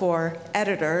approachable for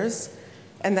editors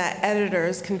and that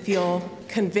editors can feel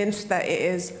convinced that it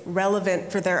is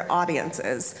relevant for their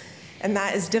audiences. And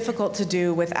that is difficult to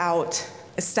do without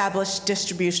established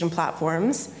distribution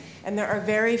platforms. And there are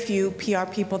very few PR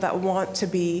people that want to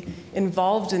be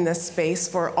involved in this space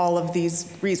for all of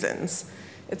these reasons.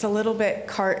 It's a little bit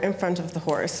cart in front of the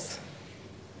horse.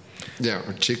 Yeah,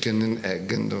 or chicken and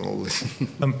egg and all this.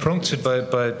 I'm prompted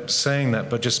by saying that,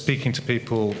 by just speaking to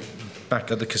people back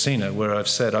at the casino where I've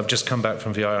said, I've just come back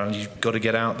from VR and you've got to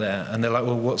get out there. And they're like,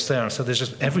 well, what's there? I said, there's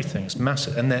just everything. It's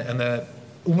massive. And they're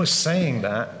almost saying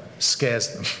that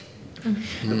scares them.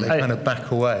 That they kind of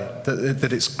back away.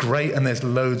 That it's great and there's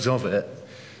loads of it.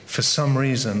 For some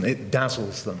reason, it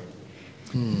dazzles them.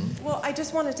 Well, I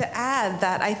just wanted to add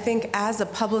that I think as a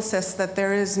publicist that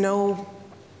there is no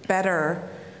better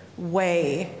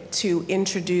way to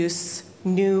introduce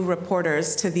new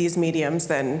reporters to these mediums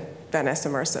than Venice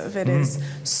Immersive. It is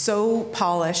so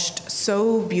polished,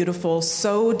 so beautiful,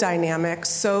 so dynamic,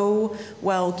 so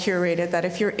well curated that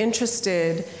if you're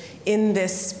interested in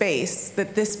this space,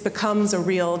 that this becomes a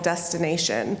real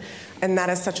destination. And that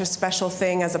is such a special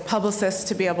thing as a publicist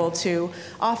to be able to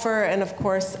offer, and of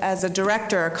course, as a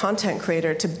director, a content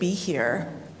creator, to be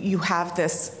here. You have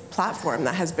this platform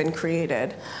that has been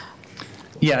created.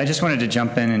 Yeah, I just wanted to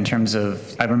jump in terms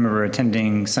of, I remember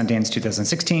attending Sundance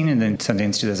 2016 and then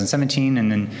Sundance 2017,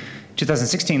 and then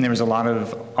 2016 there was a lot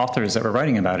of authors that were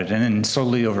writing about it, and then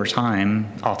slowly over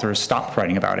time authors stopped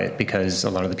writing about it because a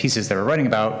lot of the pieces they were writing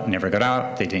about never got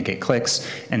out, they didn't get clicks,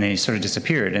 and they sort of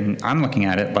disappeared. And I'm looking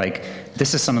at it like,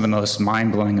 this is some of the most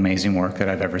mind-blowing, amazing work that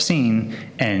I've ever seen,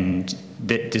 and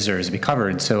that deserves to be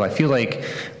covered. So I feel like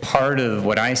part of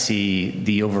what I see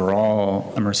the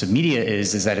overall immersive media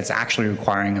is that it's actually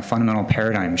requiring a fundamental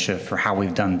paradigm shift for how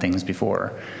we've done things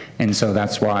before. And so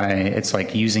that's why it's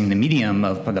like using the medium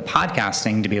of the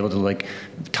podcasting to be able to like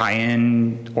tie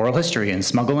in oral history and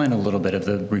smuggle in a little bit of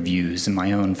the reviews and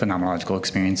my own phenomenological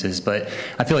experiences. But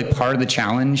I feel like part of the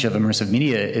challenge of immersive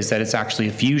media is that it's actually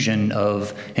a fusion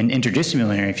of an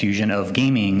interdisciplinary fusion of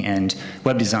gaming and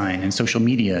web design and social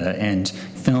media and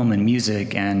film and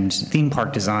music and theme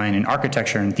park design and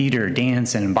architecture and theater,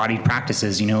 dance and embodied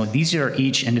practices. You know, these are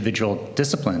each individual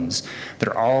disciplines that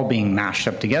are all being mashed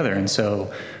up together. And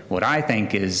so what I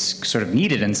think is sort of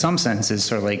needed in some sense is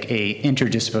sort of like a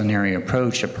interdisciplinary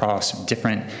approach across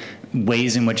different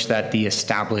ways in which that the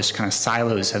established kind of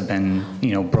silos have been,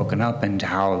 you know, broken up into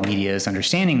how media is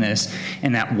understanding this,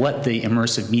 and that what the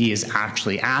immersive media is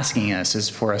actually asking us is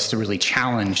for us to really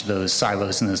challenge those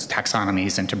silos and those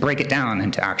taxonomies and to break it down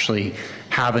and to actually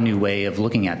have a new way of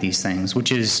looking at these things,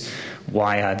 which is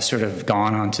why I've sort of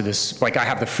gone onto this, like I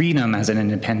have the freedom as an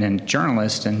independent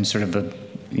journalist and sort of a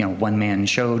one-man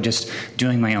show, just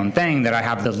doing my own thing, that I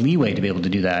have the leeway to be able to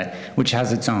do that, which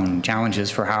has its own challenges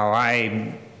for how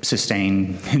I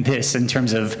sustain this in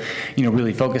terms of, you know,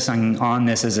 really focusing on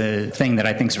this as a thing that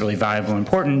I think is really valuable and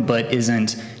important, but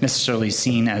isn't necessarily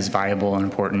seen as viable and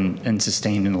important and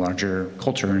sustained in the larger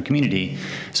culture and community.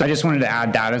 So I just wanted to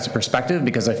add that as a perspective,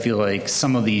 because I feel like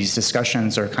some of these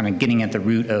discussions are kind of getting at the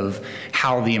root of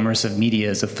how the immersive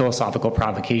media is a philosophical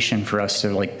provocation for us to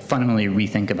like fundamentally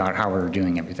rethink about how we're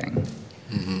doing everything.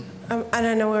 Mm-hmm. And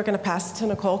I know we're going to pass it to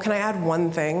Nicole. Can I add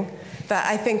one thing that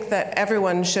I think that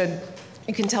everyone should,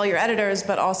 you can tell your editors,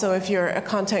 but also if you're a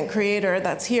content creator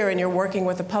that's here and you're working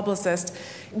with a publicist,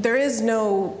 there is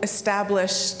no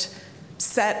established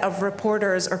set of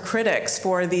reporters or critics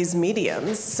for these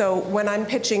mediums. So when I'm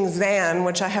pitching Zan,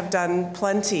 which I have done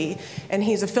plenty, and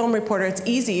he's a film reporter, it's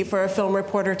easy for a film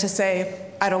reporter to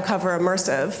say, I don't cover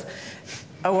immersive,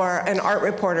 or an art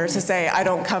reporter to say, I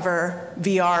don't cover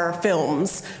VR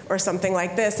films or something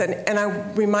like this. And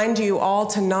I remind you all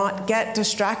to not get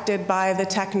distracted by the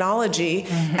technology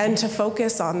and to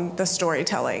focus on the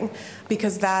storytelling,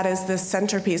 because that is the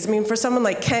centerpiece. I mean, for someone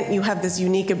like Kent, you have this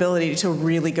unique ability to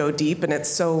really go deep, and it's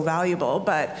so valuable.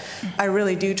 But I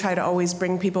really do try to always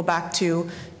bring people back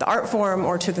to the art form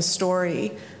or to the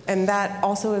story. And that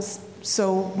also is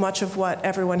so much of what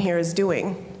everyone here is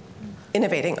doing.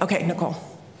 Innovating. Okay, Nicole.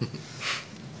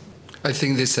 I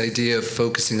think this idea of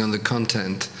focusing on the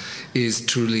content is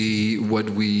truly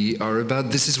what we are about.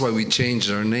 This is why we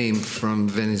changed our name from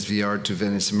Venice VR to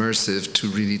Venice Immersive, to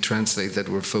really translate that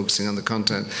we're focusing on the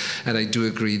content. And I do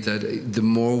agree that the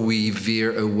more we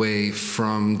veer away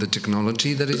from the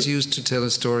technology that is used to tell a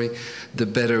story, the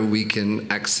better we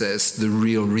can access the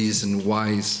real reason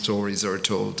why stories are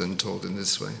told, and told in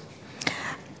this way.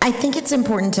 I think it's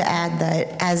important to add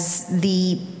that as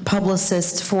the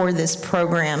publicist for this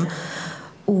program,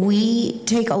 we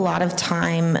take a lot of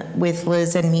time with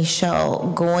Liz and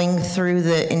Michelle going through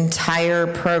the entire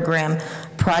program,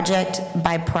 project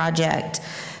by project,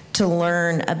 to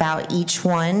learn about each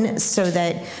one so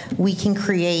that we can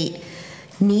create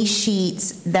niche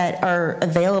sheets that are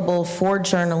available for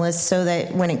journalists, so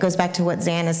that when it goes back to what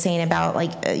Zan is saying about,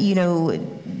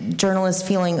 journalists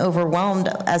feeling overwhelmed,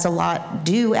 as a lot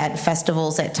do at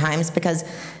festivals at times because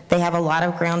they have a lot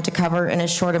of ground to cover in a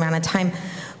short amount of time.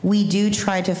 We do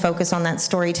try to focus on that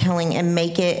storytelling and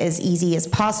make it as easy as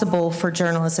possible for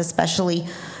journalists, especially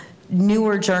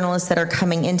newer journalists that are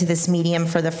coming into this medium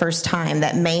for the first time,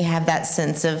 that may have that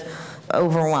sense of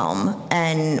overwhelm.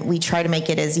 And we try to make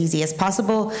it as easy as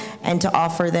possible and to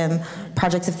offer them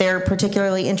projects if they're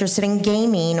particularly interested in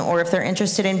gaming, or if they're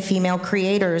interested in female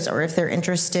creators, or if they're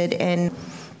interested in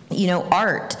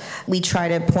art. We try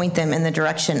to point them in the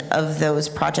direction of those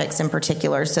projects in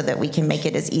particular so that we can make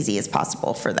it as easy as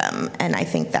possible for them. And I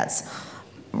think that's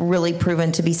really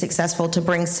proven to be successful, to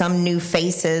bring some new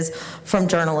faces from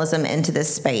journalism into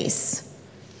this space.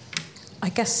 I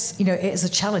guess, it is a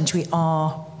challenge. We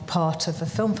are part of a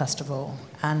film festival,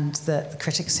 and the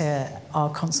critics here are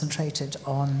concentrated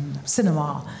on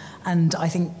cinema. And I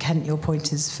think, Kent, your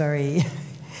point is very,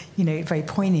 very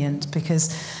poignant,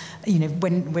 because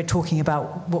when we're talking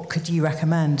about what could you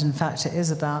recommend, in fact, it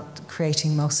is about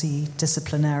creating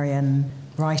multidisciplinary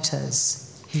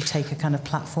writers who take a kind of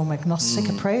platform agnostic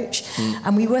approach.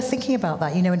 And we were thinking about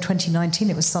that, in 2019,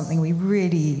 it was something we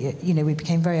really, we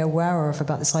became very aware of,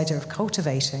 about this idea of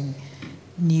cultivating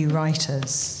new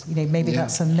writers. Maybe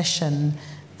that's a mission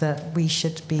that we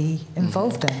should be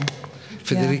involved in.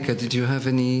 Federica, did you have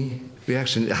any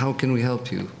reaction? How can we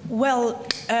help you? Well,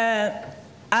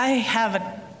 I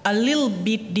have a little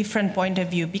bit different point of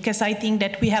view, because I think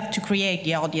that we have to create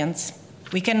the audience.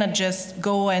 We cannot just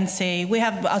go and say, we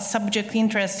have a subject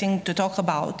interesting to talk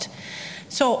about.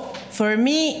 So for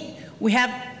me, we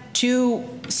have to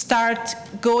start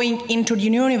going into the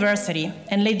university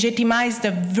and legitimize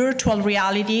the virtual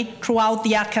reality throughout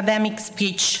the academic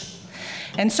speech.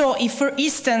 And so if, for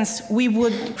instance, we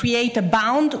would create a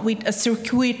bound with a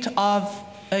circuit of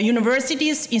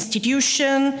universities,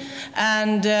 institutions,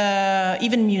 and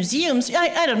even museums,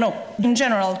 I don't know, in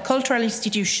general, cultural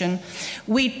institutions,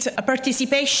 with a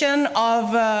participation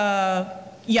of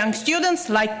young students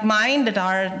like mine that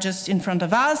are just in front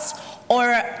of us,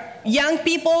 or young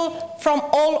people from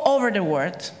all over the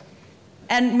world.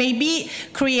 And maybe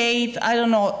create, I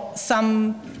don't know,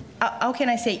 some, how can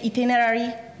I say,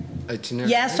 itinerary?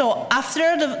 Yeah, so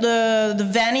after the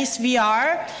Venice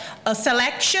VR, a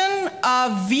selection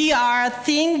of VR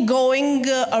thing going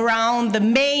around the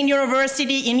main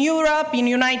university in Europe, in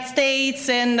the United States,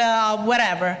 and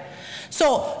whatever.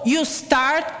 So you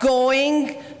start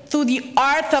going to the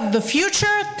art of the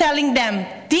future, telling them,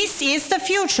 this is the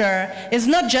future. It's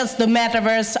not just the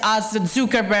metaverse as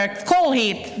Zuckerberg called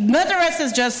it. Metaverse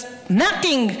is just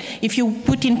nothing if you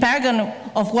put in paragon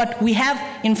of what we have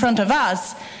in front of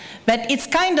us. But it's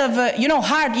kind of,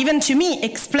 hard even to me,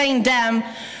 explain them.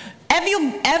 Have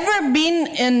you ever been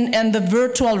in the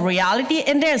virtual reality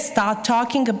and they start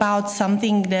talking about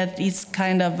something that is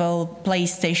kind of a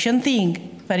PlayStation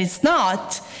thing, but it's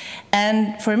not.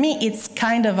 And for me, it's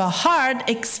kind of hard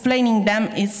explaining them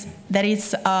that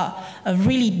it's a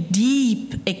really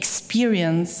deep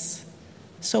experience.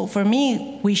 So for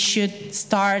me, we should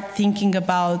start thinking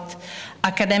about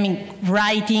academic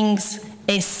writings,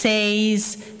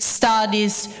 essays,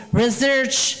 studies,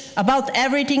 research about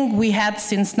everything we had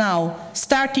since now,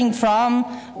 starting from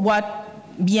what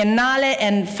Biennale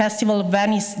and Festival of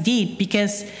Venice did,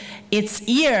 because it's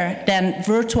here that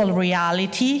virtual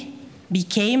reality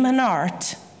became an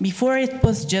art. Before it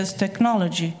was just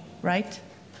technology, right?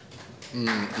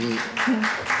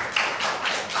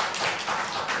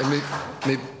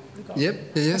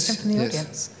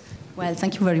 Yes. Well,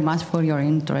 thank you very much for your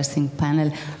interesting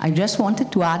panel. I just wanted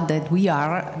to add that we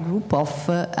are a group of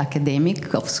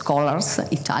scholars,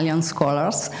 Italian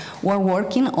scholars, who are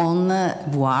working on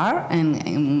VR,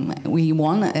 and we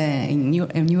won a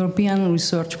European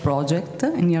research project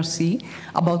in ERC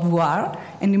about VR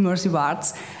and immersive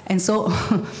arts. And so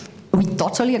We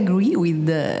totally agree with,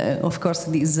 of course,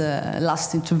 this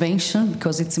last intervention,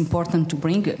 because it's important to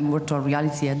bring virtual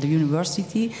reality at the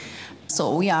university.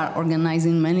 So we are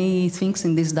organizing many things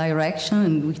in this direction,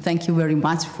 and we thank you very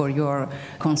much for your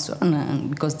concern,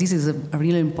 because this is a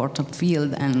really important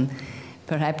field, and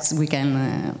perhaps we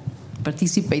can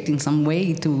participate in some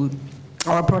way to...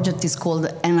 Our project is called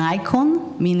An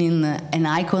Icon, meaning an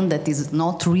icon that is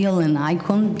not real an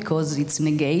icon, because it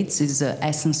negates its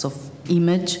essence of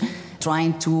image,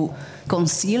 trying to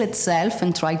conceal itself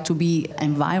and try to be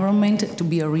environment, to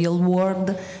be a real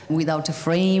world without a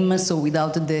frame, so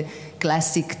without the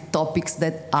classic topics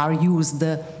that are used,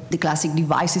 the classic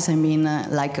devices,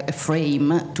 like a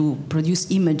frame to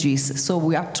produce images. So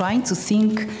we are trying to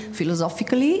think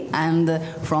philosophically and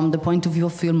from the point of view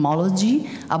of filmology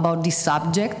about this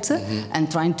subject,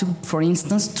 and trying to, for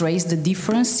instance, trace the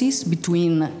differences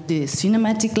between the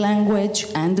cinematic language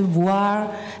and the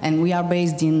voir. And we are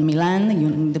based in Milan,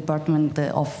 in the Department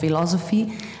of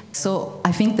Philosophy. So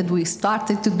I think that we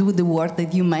started to do the work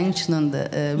that you mentioned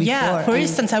before. Yeah, for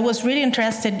instance, I was really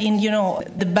interested in,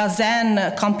 the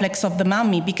Bazin complex of the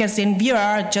mummy, because in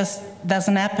VR it just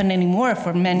doesn't happen anymore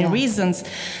for many reasons.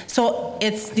 So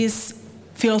it's this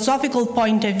philosophical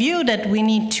point of view that we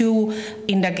need to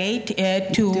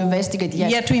investigate. To investigate,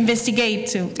 yes. Yeah, to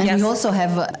investigate. And we also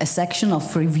have a section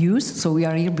of reviews. So we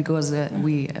are here because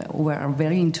we were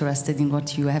very interested in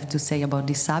what you have to say about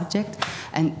this subject.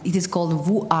 And it is called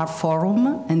VR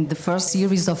Forum, and the first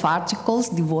series of articles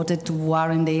devoted to VR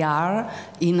and AR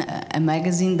in a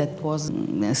magazine that was a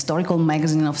historical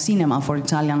magazine of cinema for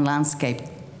Italian landscape.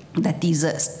 That is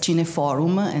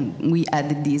Cineforum, and we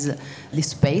added this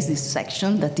space, this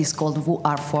section that is called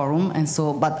VR Forum, and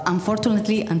so. But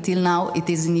unfortunately, until now, it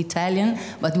is in Italian.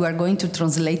 But we are going to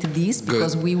translate this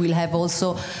because we will have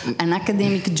also an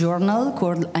academic journal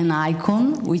called An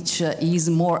Icon, which is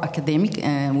more academic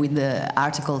with the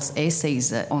articles,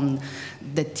 essays on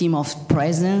the theme of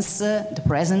presence, the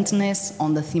presentness,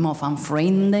 on the theme of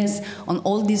unframedness, on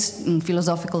all these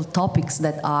philosophical topics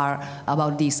that are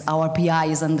about this. Our PI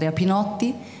is Andrea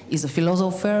Pinotti, is a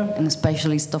philosopher and a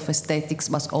specialist of aesthetics,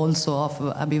 but also of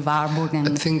Aby Warburg. And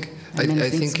I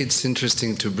think it's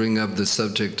interesting to bring up the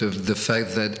subject of the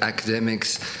fact that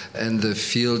academics and the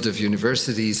field of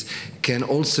universities can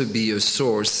also be a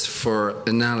source for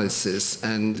analysis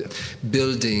and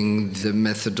building the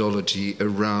methodology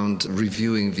around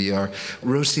reviewing VR.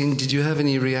 Rosine, did you have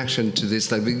any reaction to this?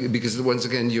 Because once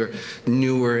again, you're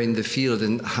newer in the field,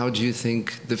 and how do you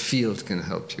think the field can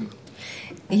help you?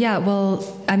 Yeah, well,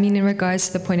 in regards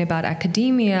to the point about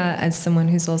academia, as someone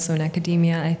who's also in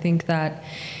academia, I think that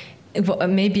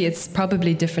maybe it's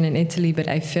probably different in Italy, but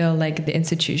I feel like the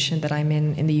institution that I'm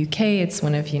in the UK, it's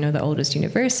one of, the oldest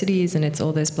universities, and it's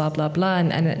all this blah, blah, blah.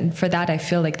 And for that, I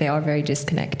feel like they are very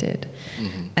disconnected.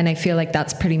 Mm-hmm. And I feel like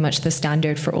that's pretty much the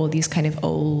standard for all these kind of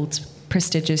old,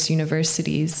 prestigious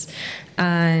universities.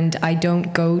 And I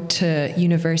don't go to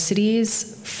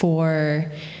universities for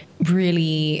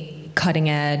really cutting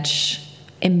edge,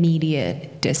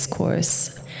 immediate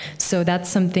discourse. So that's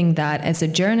something that, as a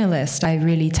journalist, I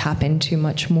really tap into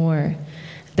much more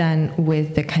than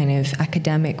with the kind of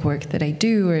academic work that I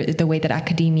do, or the way that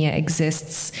academia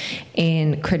exists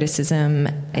in criticism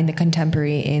in the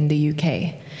contemporary in the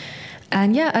UK.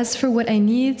 And yeah, as for what I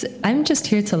need, I'm just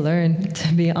here to learn,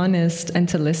 to be honest, and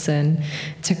to listen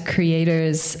to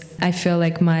creators. I feel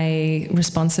like my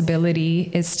responsibility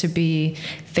is to be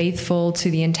faithful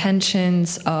to the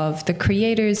intentions of the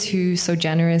creators who so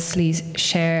generously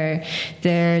share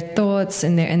their thoughts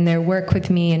and their work with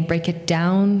me, and break it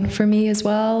down for me as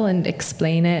well, and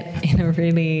explain it in a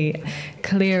really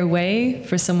clear way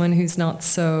for someone who's not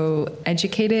so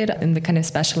educated in the kind of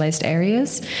specialized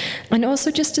areas. And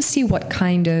also just to see what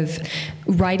kind of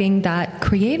writing that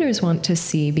creators want to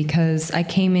see, because I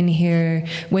came in here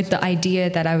with the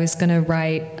idea that I was going to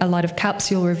write a lot of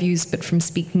capsule reviews, but from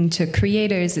speaking to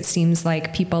creators, it seems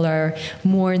like people are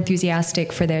more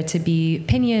enthusiastic for there to be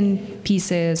opinion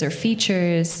pieces or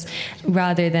features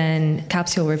rather than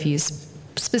capsule reviews,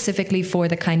 specifically for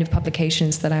the kind of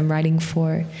publications that I'm writing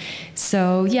for.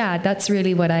 So yeah, that's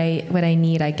really what I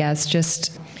need, I guess.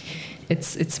 Just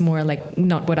it's more like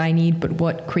not what I need, but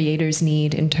what creators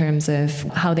need in terms of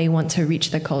how they want to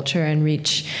reach the culture and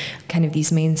reach kind of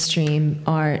these mainstream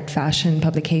art, fashion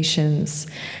publications,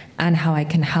 and how I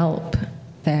can help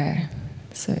there.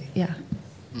 So yeah.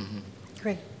 Mm-hmm.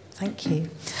 Great, thank you.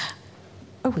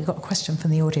 Oh, we got a question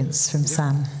from the audience from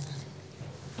Sam.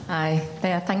 Hi,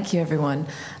 thank you everyone.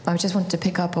 I just wanted to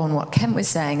pick up on what Kent was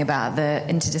saying about the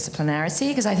interdisciplinarity,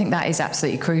 because I think that is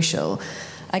absolutely crucial.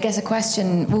 I guess a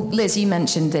question, well, Liz, you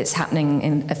mentioned it's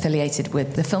happening affiliated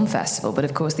with the film festival, but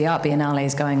of course the Art Biennale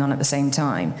is going on at the same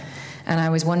time. And I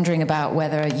was wondering about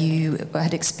whether you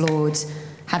had explored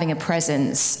having a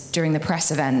presence during the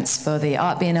press events for the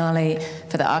Art Biennale,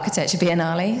 for the Architecture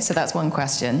Biennale. So that's one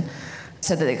question.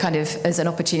 So that it kind of is an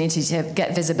opportunity to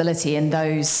get visibility in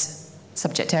those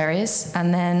subject areas.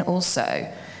 And then also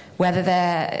whether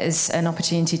there is an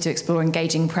opportunity to explore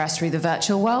engaging press through the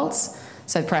virtual worlds.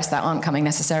 So press that aren't coming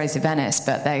necessarily to Venice,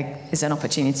 but there is an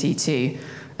opportunity to,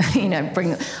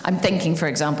 bring. I'm thinking, for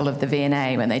example, of the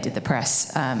V&A when they did the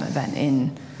press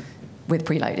event with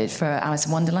Preloaded for Alice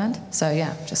in Wonderland. So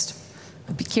yeah,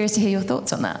 I'd be curious to hear your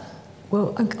thoughts on that.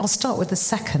 Well, I'll start with the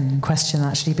second question,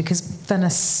 actually, because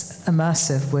Venice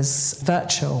Immersive was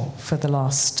virtual for the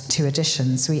last 2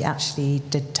 editions. We actually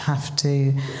did have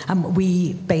to...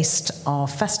 we based our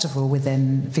festival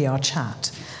within VR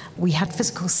Chat. We had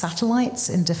physical satellites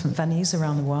in different venues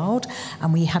around the world,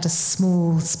 and we had a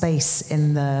small space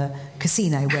in the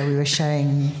casino where we were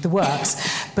showing the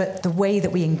works. But the way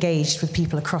that we engaged with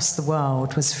people across the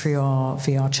world was through our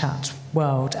VR Chat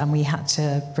world, and we had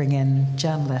to bring in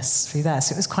journalists through there.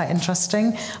 So it was quite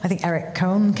interesting. I think Eric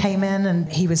Cohn came in,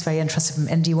 and he was very interested from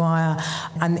IndieWire.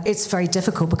 And it's very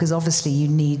difficult because obviously you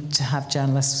need to have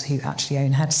journalists who actually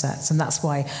own headsets, and that's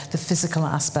why the physical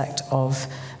aspect of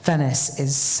Venice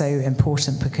is so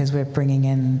important, because we're bringing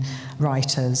in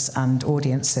writers and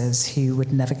audiences who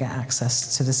would never get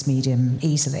access to this medium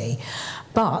easily.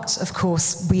 But, of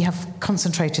course, we have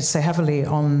concentrated so heavily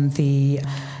on the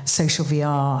social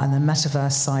VR and the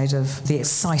metaverse side of the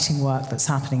exciting work that's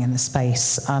happening in the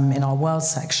space in our world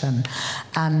section.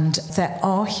 And there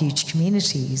are huge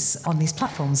communities on these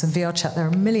platforms. In VR Chat, there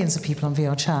are millions of people on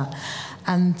VR Chat.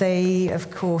 And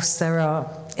there are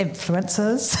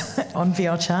influencers on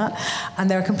VR Chat,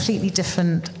 and there are completely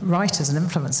different writers and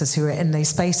influencers who are in these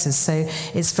spaces. So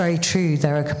it's very true,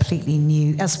 there are completely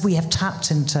new, as we have tapped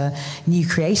into new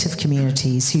creative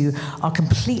communities who are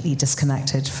completely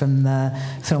disconnected from the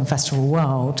film festival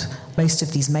world. Most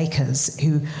of these makers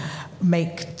who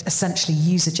make essentially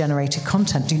user-generated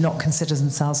content do not consider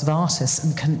themselves artists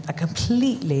and are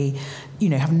completely,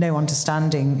 have no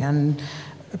understanding and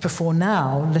before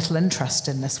now, little interest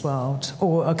in this world,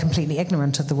 or are completely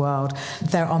ignorant of the world.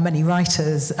 There are many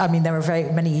writers, there are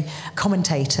very many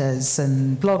commentators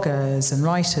and bloggers and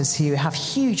writers who have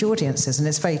huge audiences, and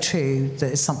it's very true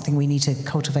that it's something we need to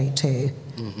cultivate too.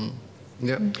 Mm-hmm.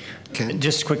 Yep. Okay.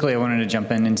 Just quickly, I wanted to jump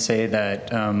in and say that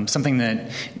something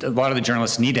that a lot of the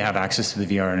journalists need to have access to the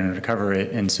VR in order to cover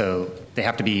it, and so they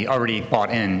have to be already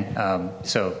bought in,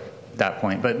 so that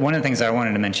point. But one of the things I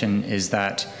wanted to mention is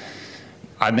that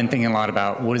I've been thinking a lot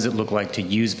about what does it look like to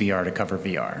use VR to cover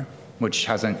VR, which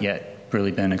hasn't yet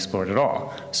really been explored at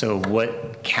all. So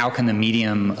how can the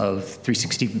medium of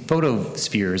 360 photo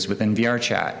spheres within VR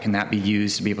Chat, can that be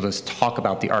used to be able to talk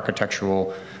about the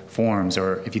architectural forms?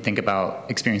 Or if you think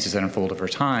about experiences that unfold over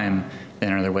time,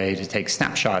 then are there ways to take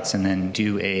snapshots and then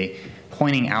do a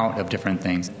pointing out of different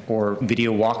things, or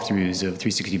video walkthroughs of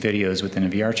 360 videos within a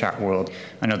VR Chat world?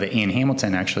 I know that Ian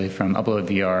Hamilton, actually, from Upload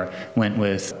VR, went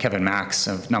with Kevin Max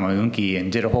of Namaunki and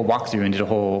did a whole walkthrough and did a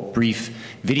whole brief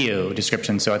video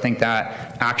description. So I think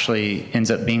that actually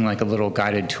ends up being like a little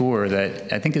guided tour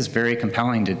that I think is very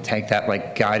compelling, to take that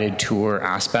like guided tour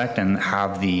aspect and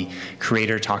have the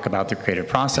creator talk about the creative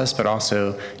process, but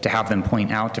also to have them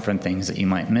point out different things that you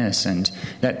might miss. And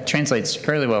that translates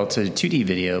fairly well to 2D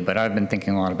video, but I've been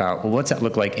thinking a lot about, well, what's that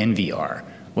look like in VR?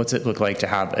 What's it look like to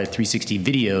have a 360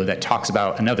 video that talks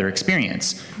about another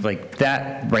experience? Like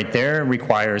that right there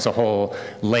requires a whole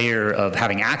layer of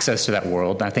having access to that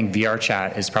world. And I think VR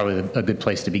Chat is probably a good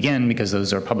place to begin, because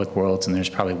those are public worlds and there's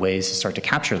probably ways to start to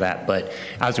capture that. But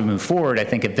as we move forward, I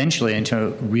think eventually, and to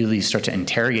really start to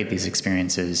interrogate these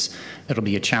experiences, it'll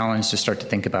be a challenge to start to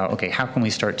think about, okay, how can we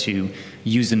start to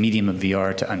use the medium of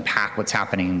VR to unpack what's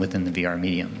happening within the VR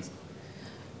medium?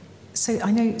 So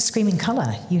I know Screaming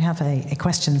Colour, you have a a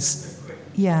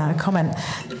comment.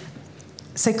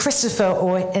 So Christopher,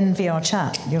 or in VR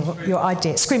Chat, your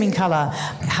idea, Screaming Colour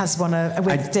has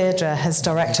Deirdre has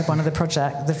directed one of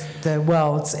the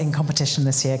worlds in competition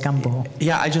this year, Gumball.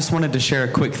 Yeah, I just wanted to share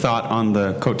a quick thought on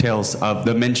the coattails of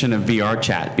the mention of VR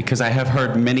Chat, because I have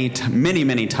heard many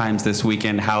times this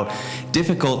weekend how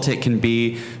difficult it can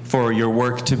be for your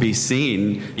work to be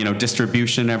seen,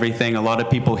 distribution, everything. A lot of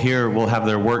people here will have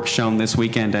their work shown this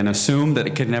weekend and assume that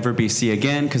it could never be seen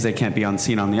again because they can't be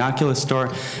seen on the Oculus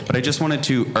Store. But I just wanted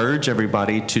to urge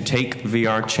everybody to take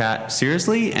VR Chat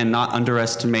seriously and not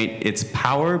underestimate its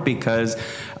power, because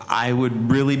I would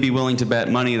really be willing to bet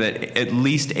money that at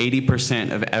least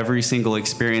 80% of every single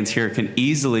experience here can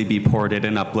easily be ported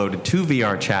and uploaded to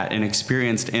VRChat and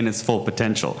experienced in its full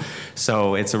potential.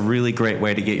 So it's a really great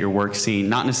way to get your work seen.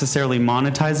 Not necessarily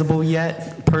monetizable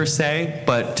yet, per se,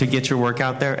 but to get your work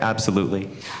out there, absolutely.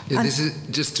 Yeah, this is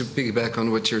just to piggyback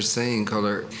on what you're saying,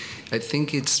 Color. I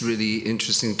think it's really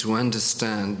interesting to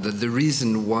understand that the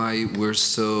reason why we're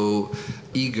so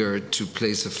eager to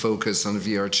place a focus on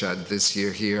VRChat this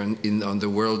year here on the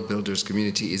World Builders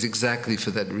community is exactly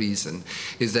for that reason,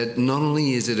 is that not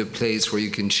only is it a place where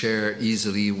you can share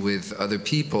easily with other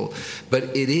people, but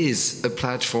it is a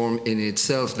platform in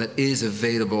itself that is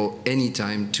available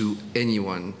anytime to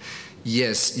anyone.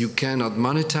 Yes, you cannot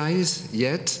monetize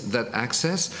yet that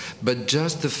access, but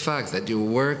just the fact that your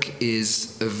work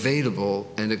is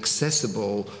available and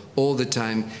accessible all the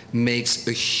time makes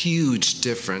a huge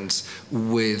difference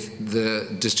with the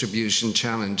distribution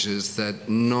challenges that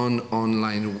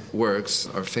non-online works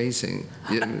are facing.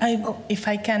 If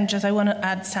I can, I want to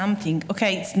add something.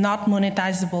 Okay, it's not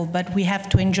monetizable, but we have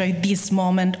to enjoy this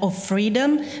moment of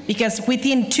freedom, because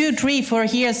within 2, 3, 4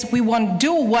 years, we won't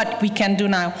do what we can do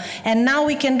now. And now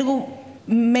we can do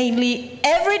mainly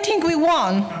everything we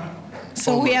want.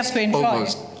 So we have to enjoy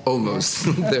it. Almost.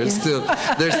 There's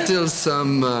still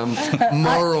some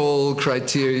moral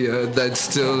criteria that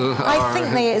still are... I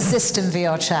think they exist in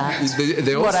VRChat.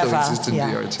 They also exist in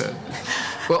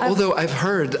VRChat. Well, although I've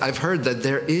heard that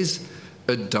there is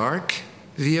a dark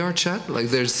VRChat, like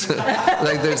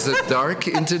there's a dark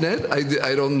internet.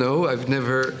 I don't know. I've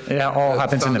never. It all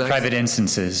happens in the private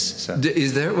instances. So.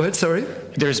 Is there what? Sorry.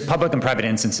 There's public and private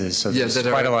instances. So there's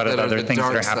quite a lot of other things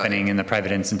that are happening in the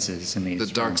private instances in these.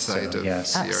 The dark side of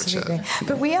yes, absolutely. VRChat.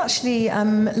 But we actually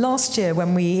last year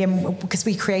when because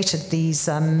we created these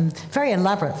very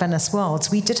elaborate Venice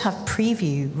Worlds, we did have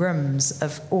preview rooms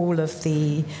of all of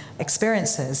the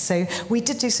experiences. So we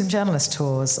did do some journalist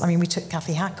tours. I mean, we took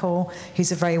Kathy Hackle,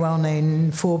 who's a very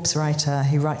well-known Forbes writer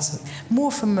who writes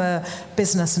more from a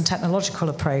business and technological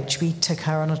approach. We took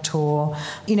her on a tour.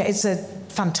 You know, it's a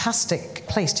fantastic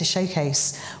place to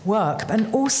showcase work.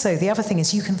 And also the other thing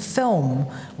is you can film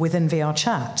within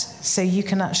VRChat. So you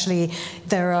can actually,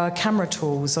 there are camera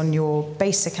tools on your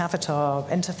basic avatar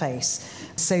interface.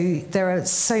 So there are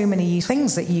so many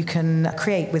things that you can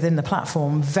create within the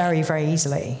platform very, very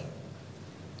easily.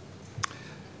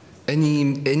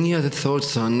 Any other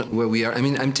thoughts on where we are? I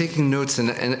mean, I'm taking notes, and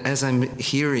as I'm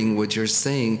hearing what you're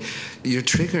saying, you're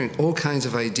triggering all kinds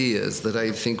of ideas that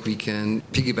I think we can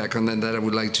piggyback on, and that I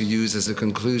would like to use as a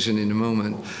conclusion in a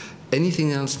moment.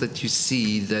 Anything else that you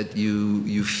see that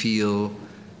you feel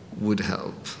would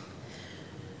help?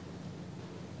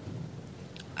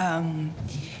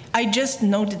 I just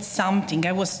noted something.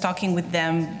 I was talking with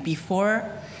them before.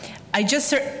 I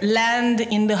just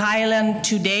landed in the Highland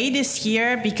today this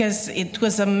year because it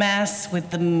was a mess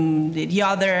with the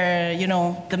other,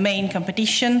 the main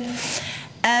competition.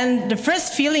 And the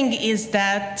first feeling is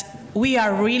that we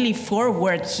are really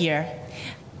forward here.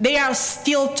 They are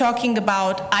still talking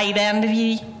about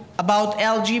identity, about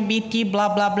LGBT,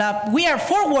 blah, blah, blah. We are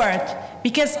forward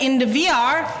because in the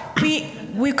VR,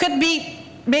 we could be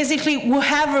basically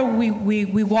whoever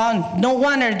we want. No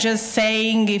one are just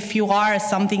saying if you are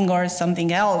something or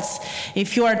something else,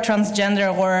 if you are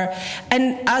transgender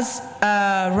and as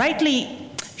rightly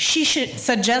she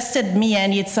suggested me,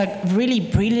 and it's a really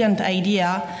brilliant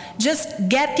idea, just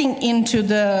getting into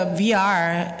the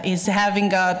VR is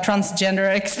having a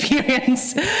transgender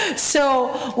experience. So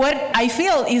what I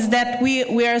feel is that we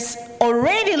are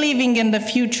already living in the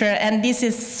future, and this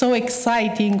is so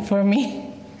exciting for me.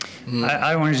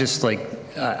 I want to just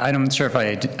I'm not sure if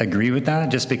I agree with that,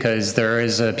 just because there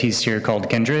is a piece here called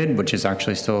Kindred, which is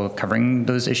actually still covering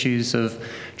those issues of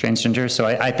transgender. So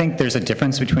I think there's a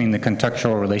difference between the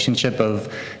contextual relationship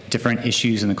of different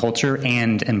issues in the culture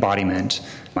and embodiment.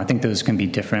 I think those can be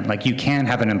different. Like, you can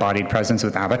have an embodied presence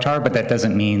with Avatar, but that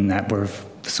doesn't mean that we're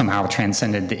somehow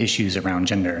transcended the issues around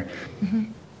gender. Mm-hmm.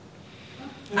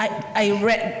 I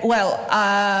read,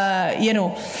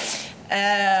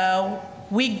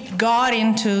 we got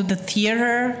into the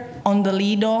theater on the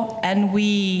Lido, and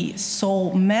we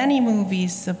saw many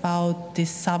movies about this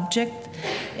subject,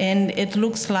 and it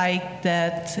looks like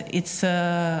that it's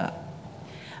at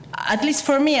least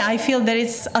for me, I feel that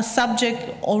it's a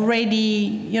subject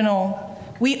already,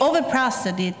 we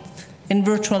overpassed it in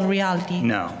virtual reality.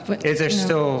 No, there's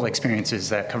still experiences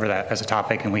that cover that as a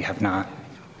topic, and we have not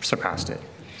surpassed it.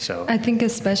 So I think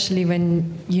especially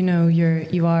when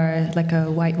you are like a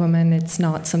white woman, it's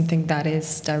not something that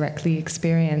is directly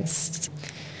experienced.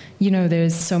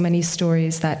 there's so many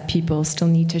stories that people still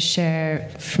need to share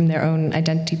from their own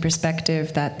identity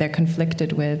perspective that they're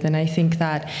conflicted with. And I think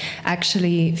that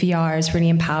actually VR is really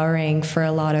empowering for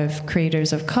a lot of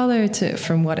creators of color,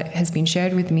 from what has been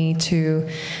shared with me, to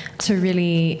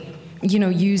really,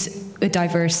 use a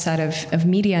diverse set of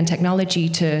media and technology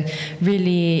to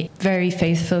really very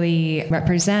faithfully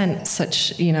represent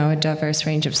such, a diverse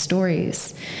range of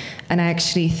stories. And I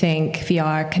actually think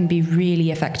VR can be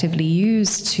really effectively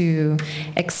used to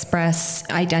express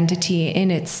identity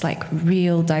in its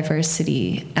real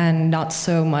diversity, and not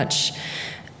so much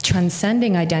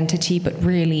transcending identity, but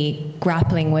really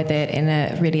grappling with it in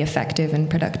a really effective and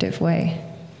productive way.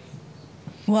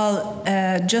 Well,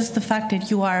 just the fact that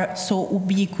you are so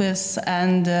ubiquitous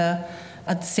and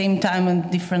at the same time in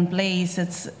different place,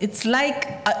 it's like,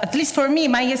 at least for me,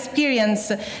 my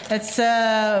experience, it's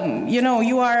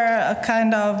you are a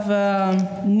kind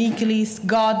of Nicholas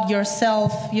God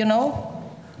yourself,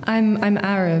 I'm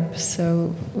Arab,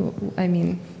 so I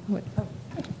mean, what?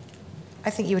 I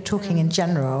think you were talking in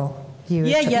general. No,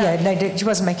 she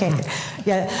wasn't making it.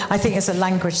 Yeah, I think it's a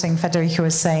language thing. Federica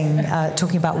was saying,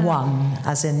 talking about one,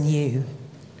 as in you.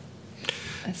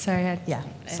 Sorry.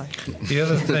 Sorry. The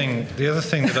other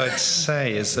thing that I'd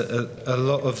say is that a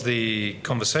lot of the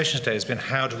conversation today has been,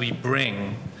 how do we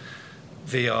bring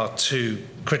VR to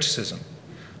criticism?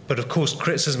 But of course,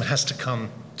 criticism has to come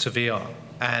to VR,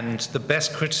 and the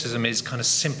best criticism is kind of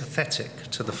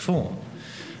sympathetic to the form.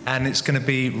 And it's going to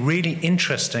be really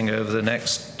interesting over the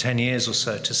next 10 years or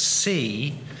so to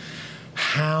see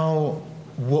how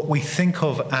what we think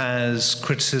of as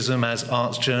criticism, as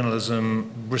arts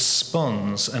journalism,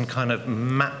 responds and kind of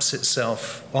maps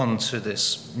itself onto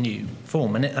this new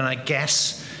form. And I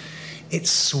guess it's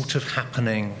sort of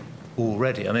happening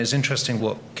already. I mean, it's interesting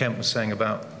what Kent was saying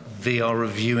about VR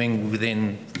reviewing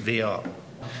within VR.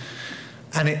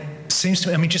 And it seems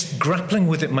to me, just grappling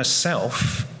with it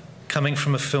myself, coming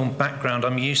from a film background,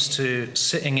 I'm used to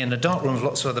sitting in a dark room with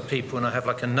lots of other people, and I have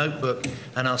a notebook,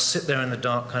 and I'll sit there in the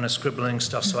dark kind of scribbling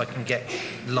stuff so I can get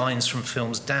lines from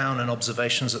films down and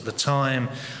observations at the time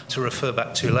to refer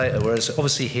back to later, whereas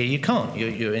obviously here you can't.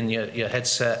 You're in your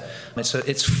headset.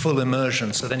 It's full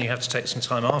immersion, so then you have to take some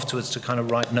time afterwards to kind of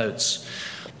write notes.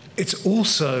 It's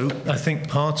also, I think,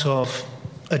 part of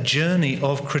a journey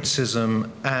of criticism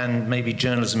and maybe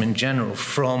journalism in general,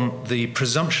 from the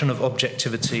presumption of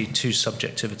objectivity to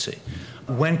subjectivity.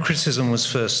 When criticism was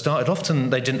first started, often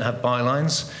they didn't have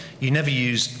bylines. You never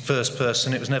used first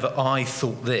person. It was never, I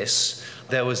thought this.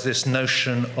 There was this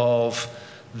notion of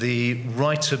the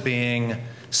writer being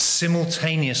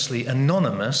simultaneously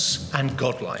anonymous and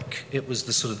godlike. It was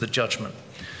the sort of the judgment.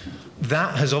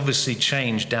 That has obviously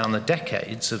changed down the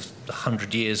decades of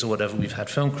 100 years or whatever we've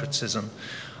had film criticism.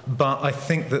 But I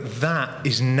think that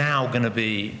is now going to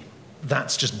be,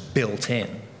 that's just built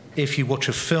in. If you watch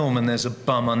a film and there's a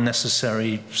bum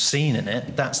unnecessary scene in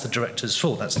it, that's the director's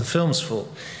fault, that's the film's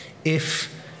fault.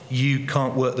 If you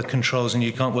can't work the controls and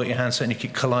you can't work your handset and you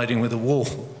keep colliding with a wall,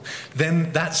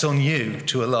 then that's on you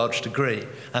to a large degree.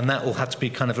 And that will have to be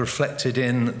kind of reflected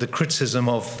in the criticism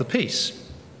of the piece.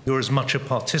 You're as much a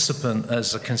participant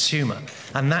as a consumer.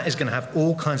 And that is going to have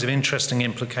all kinds of interesting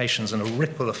implications and a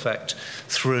ripple effect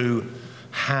through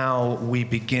how we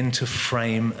begin to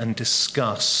frame and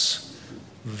discuss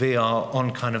VR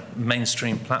on kind of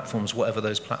mainstream platforms, whatever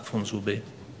those platforms will be.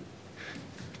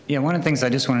 Yeah, one of the things I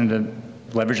just wanted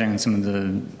to leverage on some of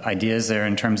the ideas there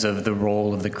in terms of the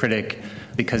role of the critic,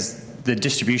 because the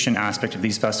distribution aspect of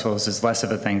these festivals is less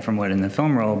of a thing from what in the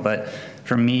film world, but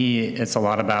for me, it's a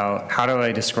lot about how do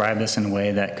I describe this in a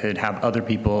way that could have other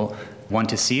people want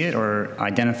to see it or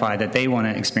identify that they want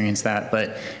to experience that.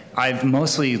 But I've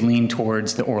mostly leaned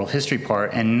towards the oral history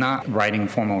part and not writing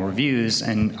formal reviews,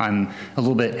 and I'm a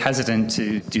little bit hesitant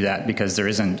to do that because there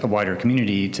isn't a wider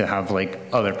community to have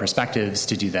other perspectives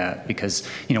to do that, because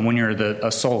when you're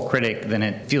a sole critic, then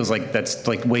it feels like that's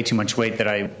way too much weight that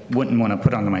I wouldn't want to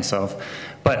put onto myself.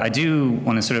 But I do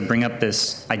want to sort of bring up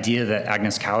this idea that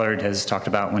Agnes Callard has talked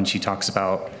about when she talks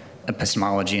about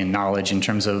epistemology and knowledge in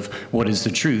terms of what is the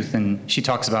truth. And she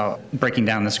talks about breaking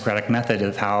down the Socratic method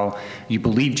of how you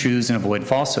believe truths and avoid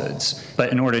falsehoods.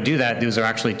 But in order to do that, those are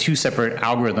actually two separate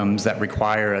algorithms that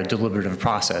require a deliberative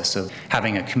process of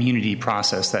having a community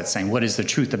process that's saying, what is the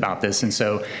truth about this? And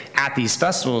so at these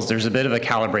festivals, there's a bit of a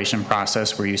calibration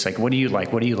process where you say, what do you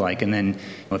like? What do you like? And then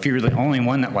if you're the only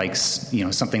one that likes,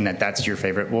 something that's your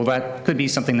favorite, well, that could be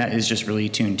something that is just really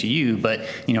tuned to you. But,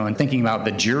 in thinking about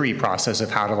the jury process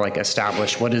of how to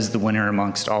establish what is the winner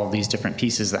amongst all of these different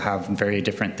pieces that have very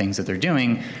different things that they're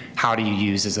doing. How do you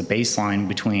use as a baseline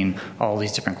between all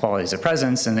these different qualities of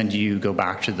presence, and then do you go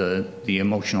back to the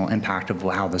emotional impact of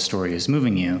how the story is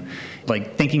moving you?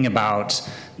 Like thinking about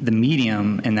the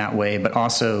medium in that way, but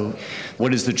also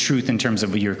what is the truth in terms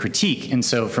of your critique. And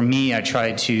so for me, I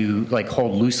try to like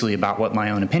hold loosely about what my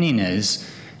own opinion is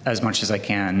as much as I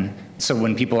can. So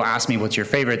when people ask me what's your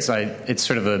favorites, it's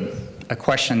sort of a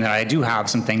question that I do have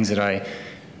some things that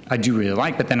I do really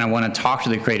like, but then I want to talk to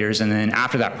the creators, and then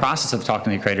after that process of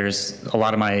talking to the creators, a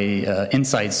lot of my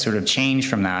insights sort of change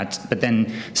from that. But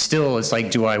then still, it's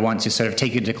like, do I want to sort of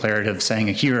take a declarative saying,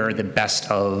 here are the best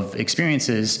of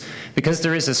experiences? Because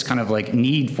there is this kind of like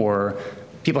need for,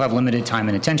 people have limited time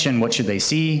and attention, what should they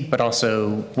see? But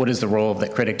also, what is the role of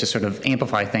that critic to sort of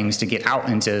amplify things to get out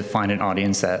and to find an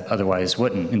audience that otherwise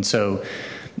wouldn't? And so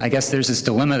I guess there's this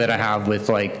dilemma that I have with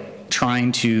like,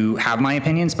 trying to have my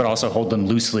opinions, but also hold them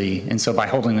loosely. And so by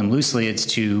holding them loosely, it's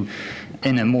to,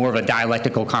 in a more of a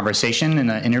dialectical conversation in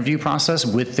the interview process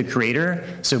with the creator.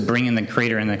 So bringing the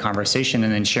creator in the conversation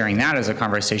and then sharing that as a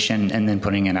conversation and then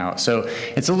putting it out. So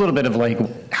it's a little bit of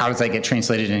like, how does that get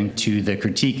translated into the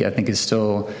critique? I think is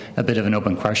still a bit of an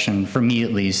open question, for me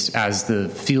at least, as the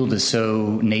field is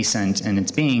so nascent in its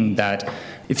being that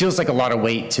it feels like a lot of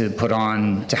weight to put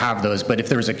on to have those. But if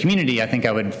there was a community, I think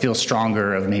I would feel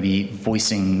stronger of maybe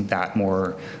voicing that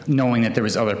more, knowing that there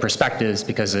was other perspectives,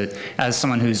 because as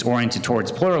someone who's oriented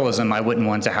towards pluralism, I wouldn't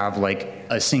want to have like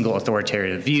a single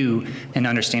authoritative view, and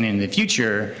understanding in the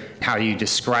future how you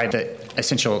describe the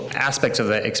essential aspects of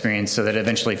that experience so that it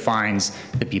eventually finds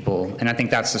the people. And I think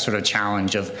that's the sort of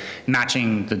challenge of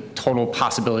matching the total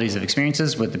possibilities of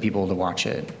experiences with the people to watch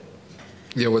it.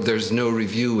 Yeah, well, there's no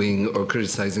reviewing or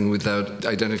criticizing without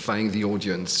identifying the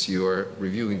audience you're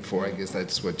reviewing for. I guess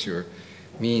that's what you're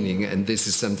meaning. And this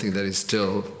is something that is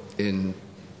still in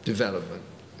development.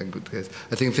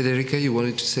 I think, Federica, you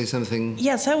wanted to say something?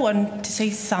 Yes, I want to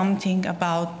say something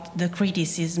about the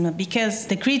criticism, because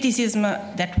the criticism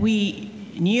that we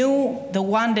knew, the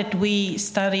one that we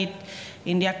studied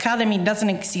in the academy, doesn't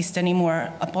exist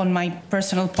anymore, upon my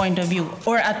personal point of view.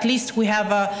 Or at least we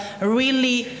have a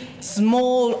really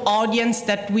small audience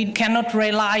that we cannot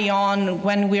rely on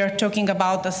when we are talking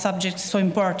about a subject so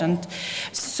important.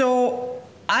 So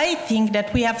I think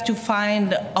that we have to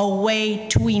find a way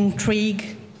to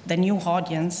intrigue the new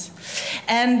audience.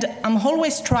 And I'm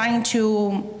always trying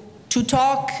to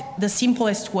talk the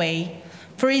simplest way.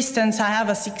 For instance, I have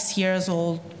a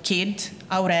 6-year-old kid,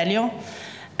 Aurelio,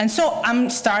 and so I'm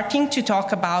starting to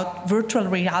talk about virtual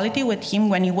reality with him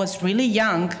when he was really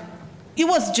young. He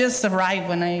was just arrived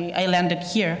when I landed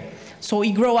here. So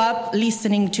he grew up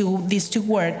listening to these two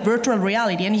words, virtual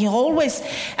reality, and he always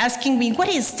asking me, what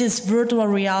is this virtual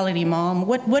reality, Mom?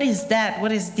 What is that?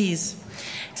 What is this?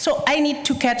 So I need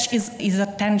to catch his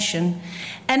attention.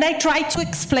 And I try to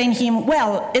explain him,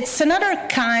 well, it's another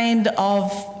kind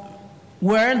of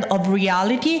world of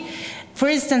reality. For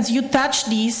instance, you touch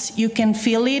this, you can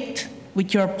feel it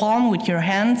with your palm, with your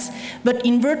hands, but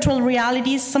in virtual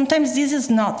reality, sometimes this is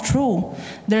not true.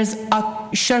 There's a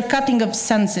shortcutting of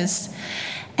senses.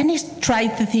 And he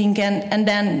tried to think, and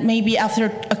then maybe after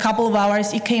a couple of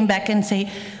hours, he came back and say,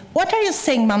 what are you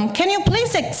saying, Mom? Can you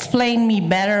please explain me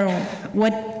better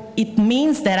what it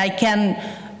means that I can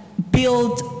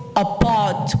build a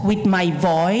pot with my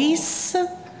voice?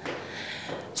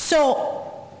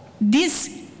 So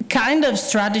this kind of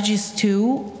strategies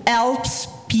too helps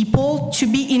people to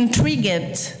be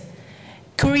intrigued.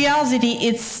 Curiosity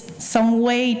is some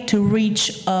way to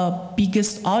reach a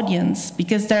biggest audience,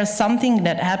 because there's something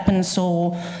that happens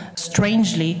so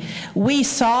strangely. We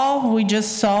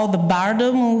just saw the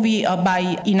Bardo movie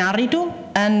by Inarritu,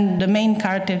 and the main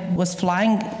character was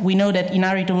flying. We know that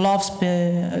Inarritu loves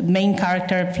the main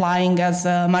character flying as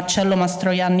Marcello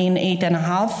Mastroianni in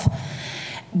 8½.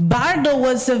 Bardo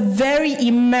was a very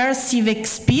immersive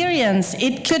experience.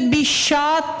 It could be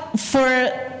shot for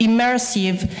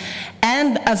immersive.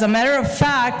 And as a matter of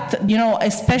fact,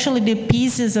 especially the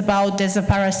pieces about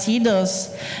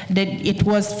Desaparecidos, that it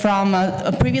was from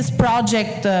a previous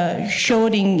project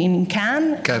showed in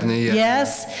Cannes. Cannes, yeah.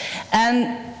 Yes.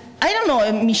 And I don't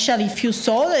know, Michelle, if you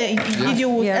saw it,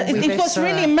 it was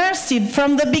really immersive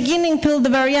from the beginning till the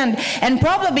very end. And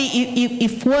probably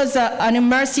if it was an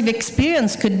immersive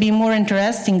experience, could be more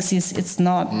interesting, since it's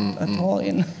not at all.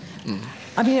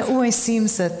 I mean, it always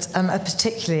seems that,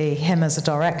 particularly him as a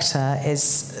director,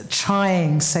 is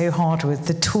trying so hard with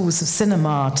the tools of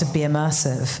cinema to be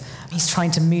immersive. He's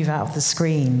trying to move out of the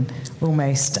screen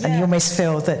almost, and you almost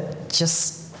feel that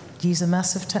just use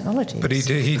immersive technologies. But he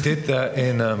did that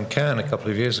in Cannes a couple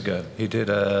of years ago. He did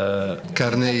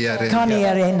Carne y Arena. Carne y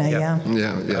Arena,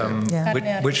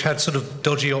 yeah. Which had sort of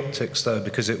dodgy optics, though,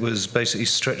 because it was basically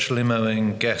stretch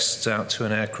limoing guests out to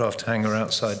an aircraft hangar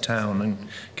outside town and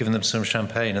giving them some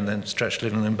champagne and then stretch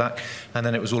limoing them back. And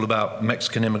then it was all about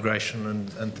Mexican immigration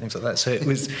and things like that. So it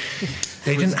was...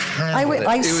 They didn't handle it.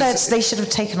 I said they should have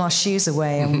taken our shoes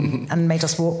away and made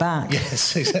us walk back.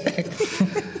 Yes, exactly.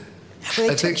 Well,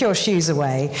 they took your shoes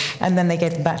away and then they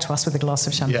gave them back to us with a glass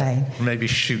of champagne. Yeah, maybe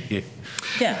shoot you.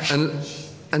 Yeah.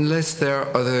 Unless there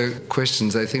are other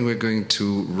questions, I think we're going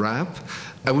to wrap.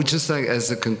 I would just like, as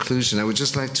a conclusion, I would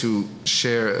just like to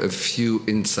share a few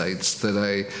insights that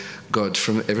I got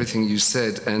from everything you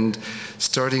said. And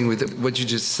starting with what you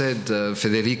just said,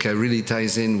 Federica, really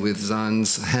ties in with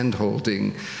Zan's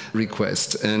hand-holding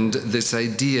request. And this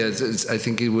idea, I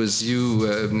think it was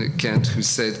you, Kent, who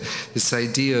said this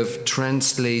idea of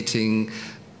translating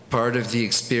part of the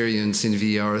experience in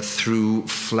VR through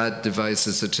flat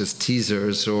devices such as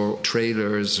teasers or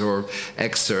trailers or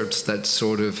excerpts that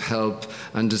sort of help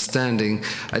understanding,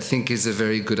 I think is a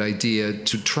very good idea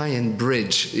to try and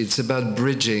bridge. It's about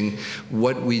bridging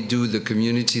what we do, the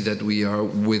community that we are,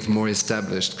 with more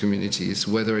established communities,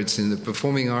 whether it's in the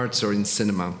performing arts or in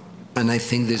cinema. And I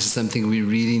think this is something we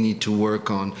really need to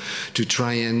work on, to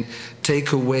try and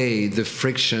take away the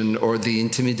friction or the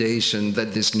intimidation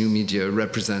that this new media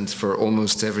represents for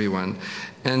almost everyone.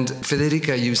 And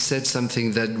Federica, you said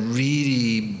something that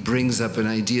really brings up an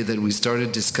idea that we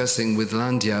started discussing with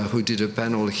Landia, who did a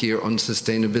panel here on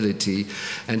sustainability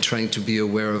and trying to be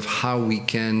aware of how we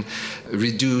can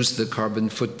reduce the carbon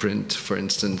footprint, for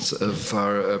instance, of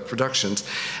our productions.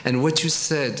 And what you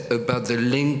said about the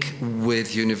link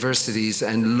with universities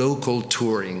and local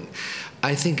touring,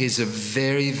 I think is a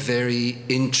very, very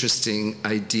interesting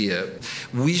idea.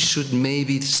 We should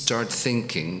maybe start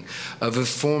thinking of a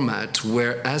format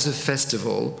where, as a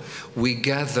festival, we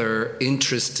gather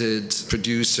interested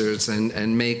producers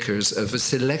and makers of a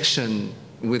selection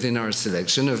within our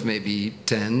selection of maybe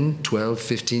 10, 12,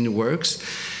 15 works,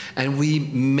 and we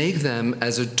make them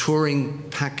as a touring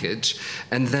package,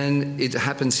 and then it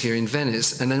happens here in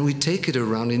Venice, and then we take it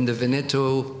around in the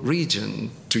Veneto region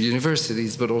to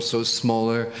universities, but also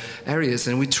smaller areas,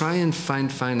 and we try and find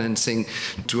financing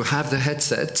to have the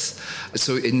headsets,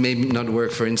 so it may not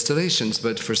work for installations,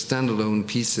 but for standalone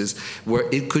pieces, where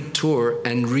it could tour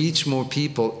and reach more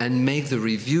people and make the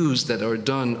reviews that are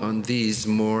done on these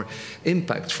more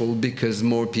impactful, because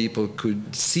more people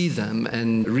could see them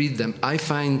and read them. I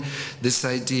find this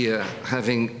idea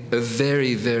having a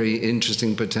very, very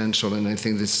interesting potential, and I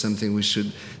think this is something we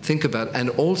should think about.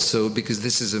 And also, because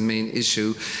this is a main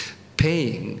issue,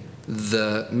 paying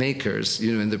the makers,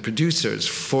 and the producers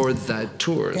for that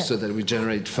tour, so that we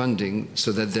generate funding,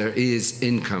 so that there is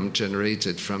income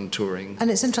generated from touring. And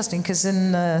it's interesting because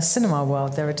in the cinema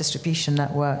world, there are distribution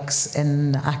networks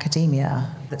in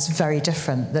academia that's very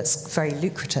different, that's very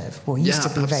lucrative, or used to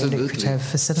be very lucrative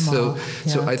for cinema.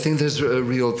 So I think there's a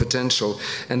real potential.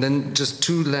 And then just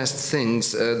two last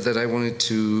things that I wanted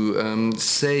to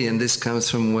say, and this comes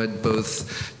from what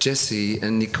both Jesse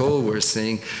and Nicole were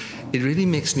saying. It really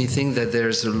makes me think that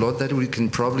there's a lot that we can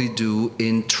probably do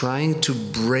in trying to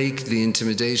break the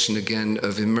intimidation again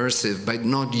of immersive by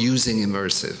not using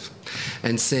immersive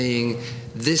and saying,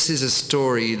 this is a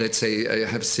story. Let's say I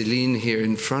have Celine here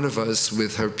in front of us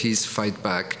with her piece Fight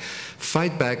Back.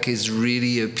 Fight Back is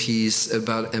really a piece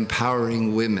about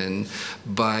empowering women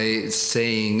by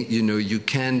saying, you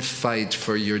can fight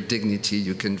for your dignity,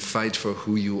 you can fight for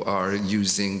who you are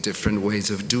using different ways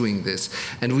of doing this.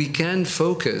 And we can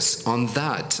focus on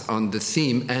that, on the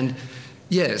theme. And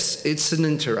yes, it's an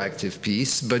interactive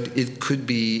piece, but it could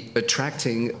be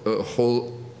attracting a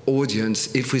whole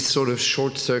audience if we sort of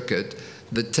short-circuit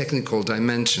the technical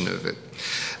dimension of it.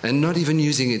 And not even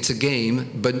using it as a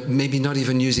game, but maybe not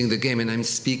even using the game, and I'm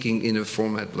speaking in a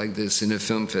format like this in a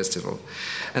film festival.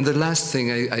 And the last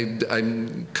thing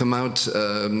I come out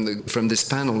from this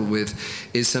panel with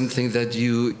is something that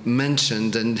you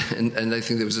mentioned, and I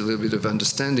think there was a little bit of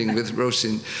understanding with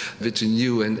Roshin, between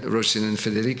you and Roshin and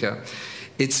Federica.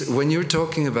 It's when you're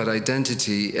talking about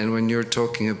identity and when you're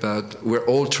talking about we're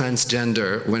all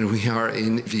transgender when we are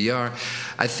in VR,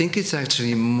 I think it's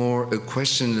actually more a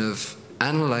question of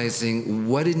analyzing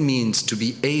what it means to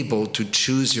be able to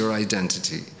choose your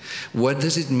identity. What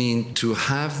does it mean to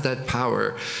have that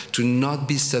power, to not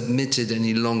be submitted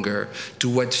any longer to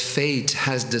what fate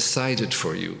has decided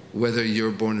for you? Whether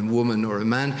you're born a woman or a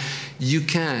man, you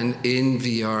can, in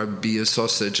VR, be a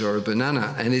sausage or a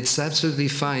banana, and it's absolutely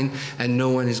fine, and no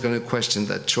one is going to question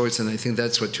that choice, and I think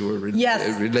that's what you were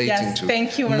relating to.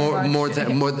 Thank you very much.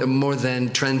 More than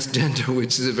transgender,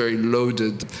 which is a very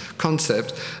loaded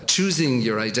concept. Choosing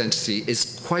your identity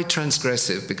is quite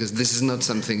transgressive, because this is not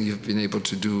something you've been able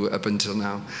to do up until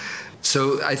now.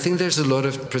 So I think there's a lot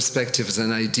of perspectives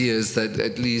and ideas that,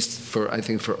 at least for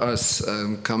us,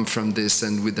 come from this,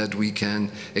 and with that we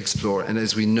can explore. And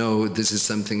as we know, this is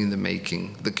something in the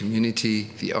making. The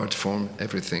community, the art form,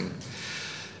 everything.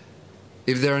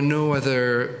 If there are no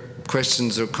other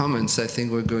questions or comments, I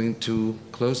think we're going to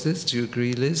close this. Do you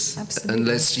agree, Liz? Absolutely.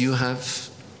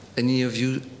 Unless any of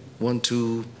you want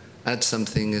to add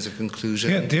something as a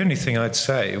conclusion? Yeah, the only thing I'd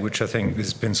say, which I think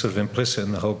has been sort of implicit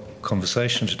in the whole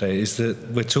conversation today, is that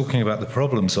we're talking about the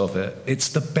problems of it. It's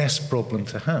the best problem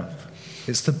to have.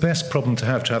 It's the best problem to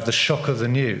have the shock of the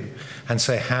new and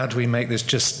say, how do we make this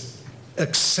just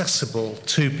accessible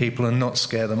to people and not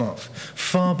scare them off?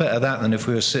 Far better that than if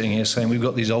we were sitting here saying we've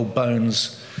got these old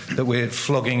bones that we're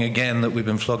flogging again, that we've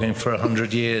been flogging for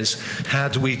 100 years. How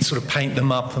do we sort of paint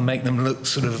them up and make them look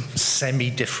sort of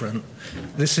semi-different?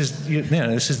 This is,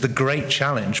 this is the great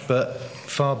challenge, but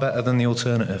far better than the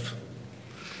alternative.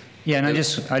 Yeah, and I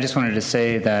just wanted to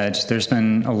say that there's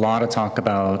been a lot of talk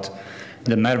about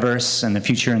the metaverse and the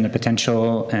future and the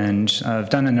potential, and I've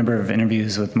done a number of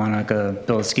interviews with Monica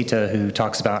Biloskita, who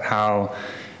talks about how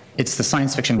it's the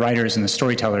science fiction writers and the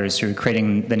storytellers who are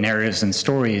creating the narratives and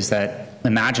stories that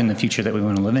imagine the future that we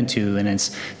want to live into, and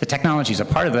it's the technology is a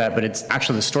part of that, but it's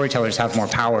actually the storytellers have more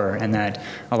power, and that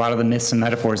a lot of the myths and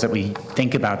metaphors that we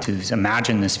think about to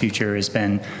imagine this future has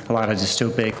been a lot of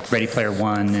dystopic, Ready Player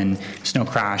One and Snow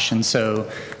Crash. And so,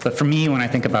 but for me, when I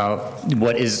think about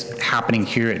what is happening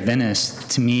here at Venice,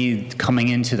 to me, coming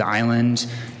into the island,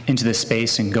 into this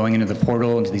space and going into the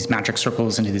portal, into these magic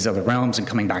circles, into these other realms and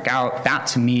coming back out, that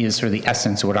to me is sort of the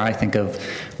essence of what I think of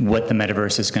what the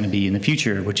metaverse is going to be in the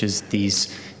future, which is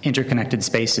these interconnected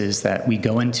spaces that we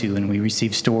go into and we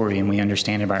receive story and we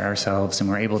understand about ourselves, and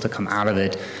we're able to come out of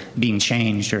it being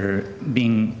changed or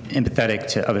being empathetic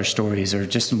to other stories or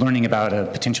just learning about a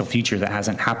potential future that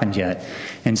hasn't happened yet.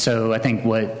 And so I think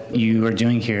what you are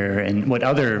doing here and what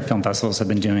other film festivals have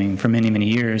been doing for many, many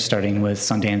years, starting with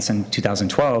Sundance in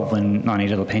 2012 when Nani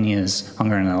de la Peña's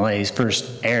Hunger in LA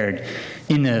first aired,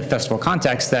 in the festival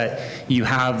context, that you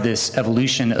have this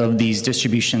evolution of these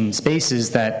distribution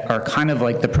spaces that are kind of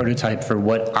like the prototype for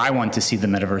what I want to see the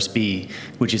metaverse be,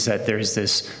 which is that there's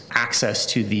this access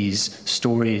to these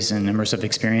stories and immersive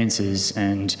experiences,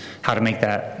 and how to make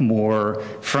that more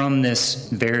from this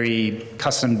very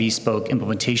custom bespoke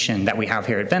implementation that we have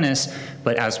here at Venice,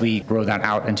 but as we grow that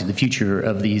out into the future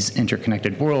of these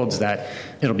interconnected worlds, that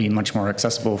it'll be much more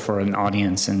accessible for an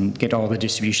audience and get all the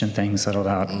distribution things settled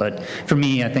out. But for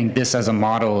me, I think this as a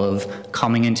model of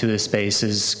coming into this space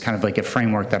is kind of like a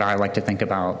framework that I like to think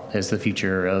about as the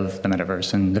future of the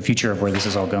metaverse and the future of where this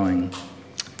is all going.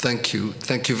 Thank you.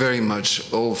 Thank you very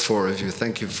much, all four of you.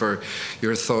 Thank you for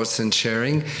your thoughts and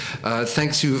sharing.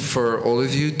 Thanks you for all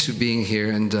of you to being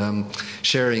here and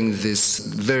sharing this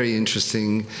very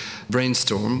interesting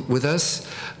brainstorm with us.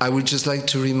 I would just like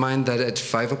to remind that at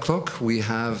 5 o'clock we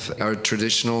have our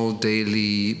traditional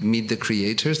daily Meet the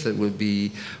Creators that will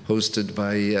be hosted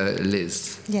by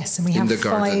Liz. Yes, and we have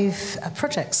 5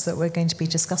 projects that we're going to be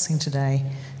discussing today.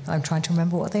 I'm trying to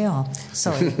remember what they are.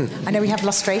 Sorry. I know we have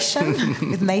Lustration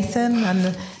with Nathan,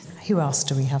 and who else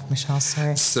do we have, Michelle?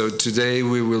 Sorry. So today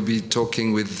we will be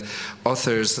talking with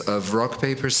authors of Rock,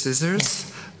 Paper,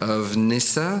 Scissors, of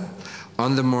Nissa,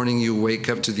 On the Morning You Wake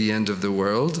Up to the End of the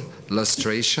World,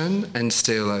 Lustration, and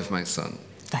Stay Alive, My Son.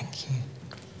 Thank you.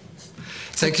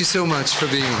 Thank you so much for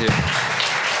being here.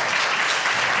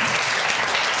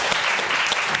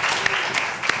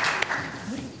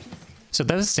 So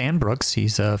that was Stan Brooks.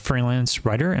 He's a freelance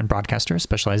writer and broadcaster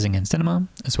specializing in cinema,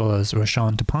 as well as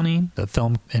Roshan Tapani, the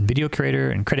film and video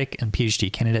curator and critic and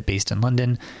PhD candidate based in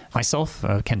London. Myself,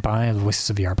 Kent Bai of the Voices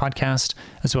of VR podcast,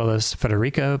 as well as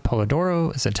Federica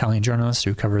Polidoro, an Italian journalist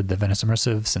who covered the Venice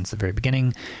Immersive since the very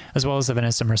beginning, as well as the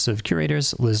Venice Immersive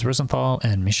curators, Liz Rosenthal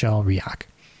and Michelle Riac.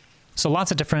 So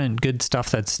lots of different good stuff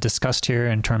that's discussed here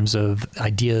in terms of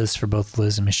ideas for both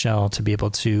Liz and Michelle to be able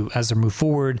to, as they move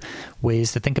forward,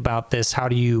 ways to think about this. How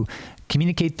do you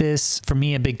communicate this. For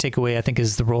me, a big takeaway, I think,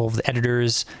 is the role of the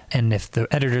editors. And if the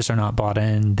editors are not bought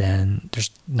in, then there's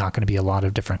not going to be a lot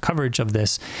of different coverage of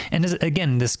this. And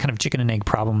again, this kind of chicken and egg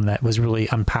problem that was really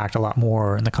unpacked a lot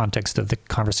more in the context of the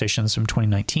conversations from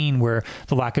 2019, where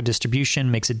the lack of distribution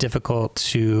makes it difficult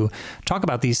to talk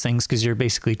about these things because you're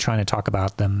basically trying to talk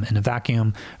about them in a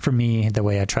vacuum. For me, the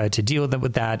way I try to deal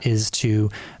with that is to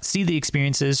see the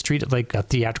experiences, treat it like a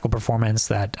theatrical performance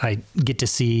that I get to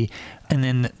see, and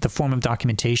then the form of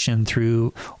documentation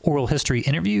through oral history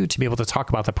interview to be able to talk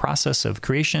about the process of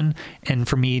creation, and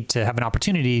for me to have an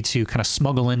opportunity to kind of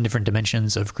smuggle in different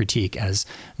dimensions of critique, as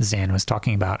Zan was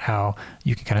talking about, how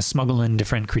you can kind of smuggle in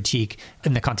different critique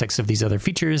in the context of these other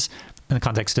features. In the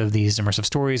context of these immersive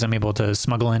stories, I'm able to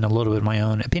smuggle in a little bit of my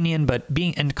own opinion, but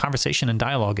being in conversation and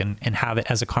dialogue and have it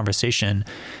as a conversation,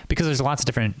 because there's lots of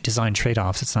different design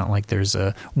trade-offs. It's not like there's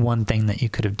a one thing that you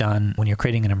could have done when you're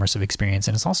creating an immersive experience.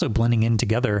 And it's also blending in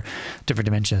together different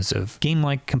dimensions of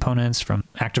game-like components from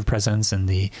active presence and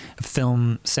the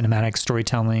film cinematic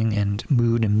storytelling and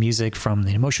mood and music from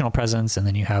the emotional presence. And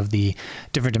then you have the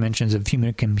different dimensions of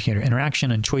human-computer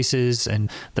interaction and choices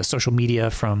and the social media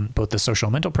from both the social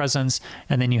and mental presence.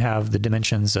 And then you have the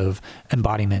dimensions of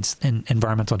embodiments and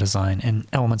environmental design and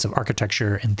elements of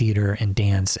architecture and theater and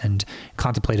dance and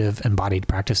contemplative embodied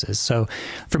practices. So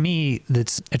for me,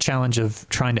 it's a challenge of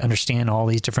trying to understand all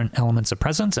these different elements of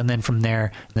presence. And then from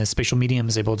there, the spatial medium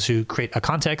is able to create a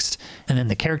context, and then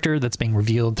the character that's being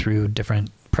revealed through different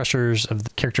pressures of the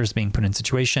characters being put in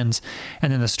situations,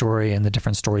 and then the story and the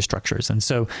different story structures. And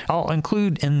so I'll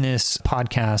include in this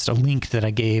podcast a link that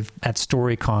I gave at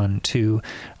StoryCon to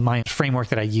my framework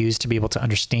that I use to be able to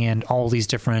understand all these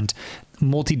different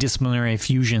multidisciplinary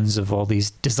fusions of all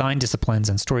these design disciplines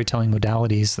and storytelling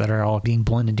modalities that are all being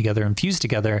blended together and fused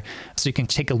together. So you can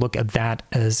take a look at that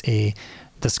as a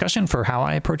discussion for how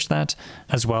I approach that,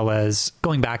 as well as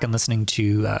going back and listening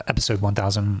to episode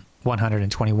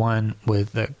 1121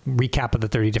 with the recap of the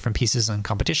 30 different pieces in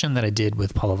competition that I did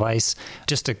with Paula Weiss,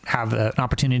 just to have an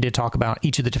opportunity to talk about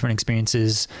each of the different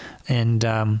experiences. And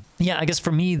I guess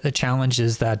for me, the challenge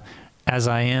is that as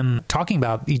I am talking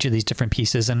about each of these different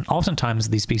pieces, and oftentimes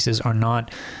these pieces are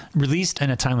not released in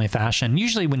a timely fashion.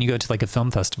 Usually when you go to like a film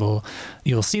festival,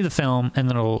 you'll see the film and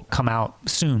then it'll come out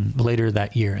soon, later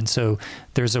that year. And so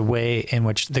there's a way in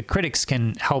which the critics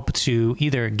can help to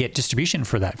either get distribution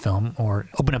for that film or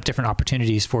open up different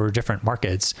opportunities for different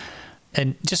markets,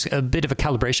 and just a bit of a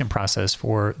calibration process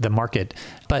for the market.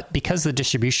 But because the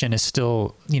distribution is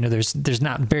still, there's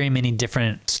not very many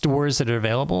different stores that are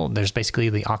available. There's basically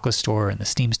the Oculus store and the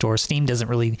Steam store. Steam doesn't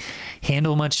really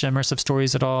handle much immersive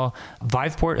stories at all.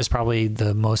 Viveport is probably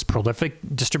the most prolific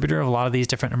distributor of a lot of these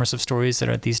different immersive stories that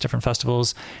are at these different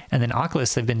festivals. And then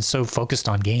Oculus, they've been so focused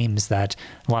on games that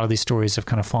a lot of these stories have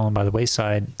kind of fallen by the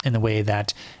wayside, in the way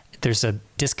that there's a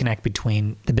disconnect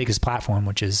between the biggest platform,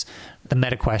 which is the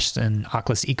MetaQuest and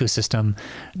Oculus ecosystem,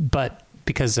 but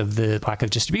because of the lack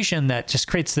of distribution, that just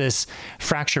creates this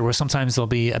fracture where sometimes there'll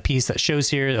be a piece that shows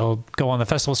here, it'll go on the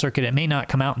festival circuit, it may not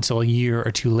come out until a year or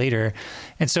two later.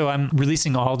 And so I'm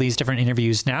releasing all these different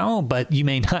interviews now, but you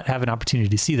may not have an opportunity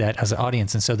to see that as an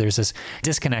audience. And so there's this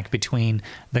disconnect between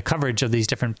the coverage of these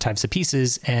different types of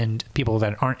pieces and people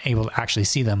that aren't able to actually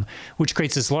see them, which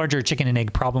creates this larger chicken and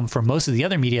egg problem for most of the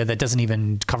other media that doesn't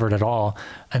even cover it at all,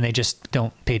 and they just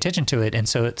don't pay attention to it. And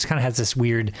so it kind of has this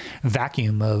weird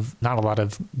vacuum of not a lot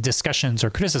of discussions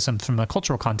or criticism from a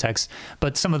cultural context,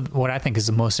 but some of what I think is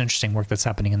the most interesting work that's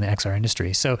happening in the XR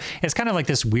industry. So it's kind of like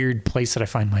this weird place that I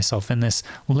find myself in, this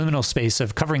liminal space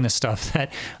of covering this stuff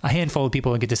that a handful of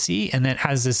people get to see, and that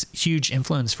has this huge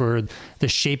influence for the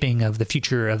shaping of the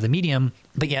future of the medium.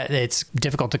 But yeah, it's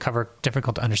difficult to cover,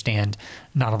 difficult to understand.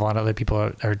 Not a lot of other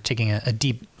people are taking a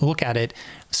deep look at it.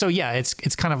 So yeah, it's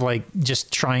kind of like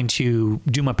just trying to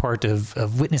do my part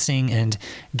of witnessing and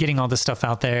getting all this stuff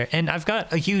out there. And I've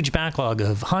got a huge backlog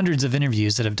of hundreds of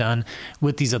interviews that I've done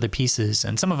with these other pieces.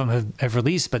 And some of them have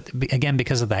released, but again,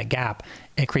 because of that gap,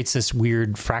 it creates this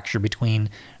weird fracture between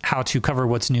how to cover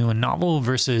what's new and novel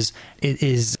versus it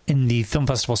is in the film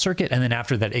festival circuit. And then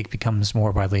after that, it becomes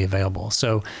more widely available.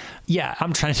 So yeah,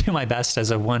 I'm trying to do my best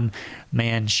as a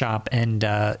one-man shop and,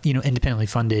 independently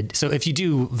funded. So if you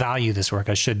do value this work,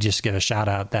 I should just give a shout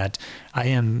out that I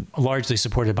am largely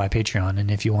supported by Patreon. And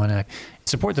if you want to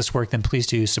support this work, then please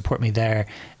do support me there.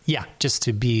 Yeah, just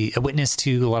to be a witness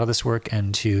to a lot of this work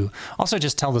and to also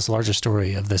just tell this larger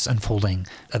story of this unfolding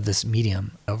of this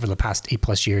medium over the past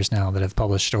 8+ years now that I've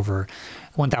published over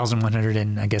 1,100,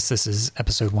 and I guess this is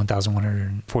episode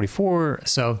 1,144.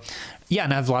 So yeah,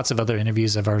 and I have lots of other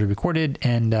interviews I've already recorded,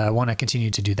 and want to continue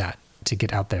to do that, to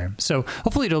get out there. So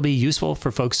hopefully it'll be useful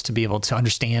for folks to be able to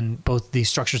understand both the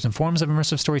structures and forms of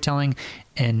immersive storytelling.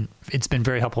 And it's been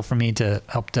very helpful for me to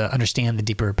help to understand the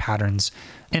deeper patterns.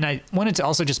 And I wanted to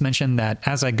also just mention that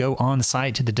as I go on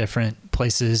site to the different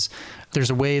places, there's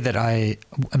a way that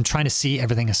I'm trying to see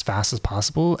everything as fast as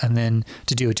possible, and then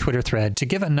to do a Twitter thread to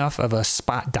give enough of a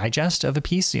spot digest of a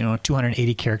piece,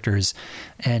 280 characters,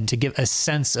 and to give a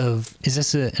sense of, is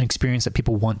this an experience that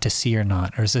people want to see or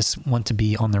not, or is this want to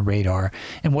be on the radar?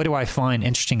 And what do I find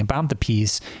interesting about the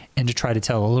piece, and to try to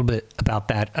tell a little bit about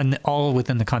that, and all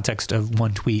within the context of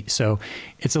one tweet. So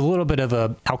it's a little bit of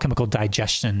a alchemical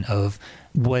digestion of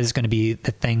what is going to be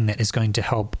the thing that is going to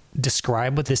help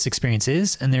describe what this experience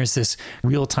is. And there's this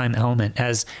real-time element.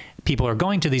 As people are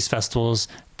going to these festivals,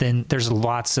 then there's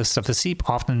lots of stuff to see,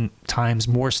 oftentimes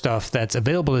more stuff that's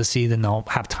available to see than they'll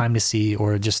have time to see,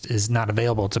 or just is not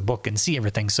available to book and see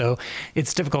everything. So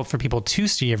it's difficult for people to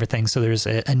see everything. So there's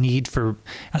a need for,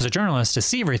 as a journalist, to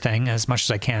see everything as much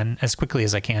as I can, as quickly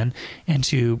as I can, and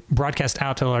to broadcast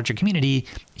out to the larger community,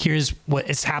 here's what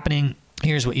is happening,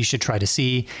 here's what you should try to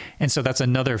see. And so that's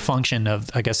another function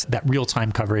of, I guess, that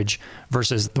real-time coverage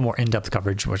versus the more in-depth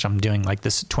coverage, which I'm doing like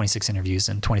this 26 interviews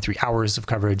and 23 hours of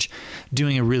coverage,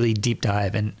 doing a really deep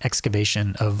dive and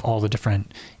excavation of all the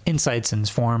different insights and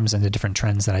forms and the different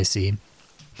trends that I see.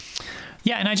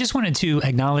 Yeah, and I just wanted to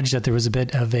acknowledge that there was a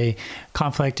bit of a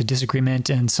conflict, a disagreement,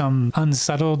 and some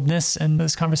unsettledness in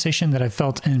this conversation that I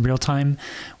felt in real time,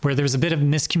 where there was a bit of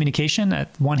miscommunication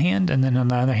at one hand, and then on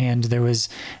the other hand, there was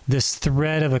this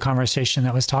thread of a conversation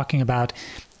that was talking about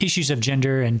issues of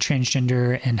gender and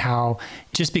transgender, and how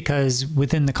just because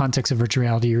within the context of virtual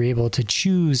reality, you're able to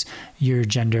choose your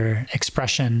gender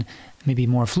expression maybe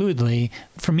more fluidly,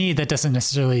 for me, that doesn't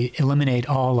necessarily eliminate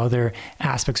all other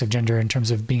aspects of gender in terms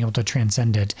of being able to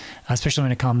transcend it, especially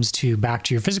when it comes to back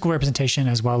to your physical representation,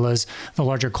 as well as the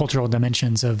larger cultural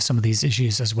dimensions of some of these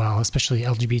issues as well, especially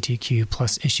LGBTQ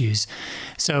plus issues.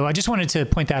 So I just wanted to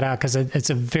point that out, because it's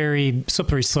a very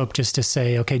slippery slope just to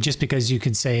say, okay, just because you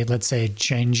could say, let's say,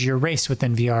 change your race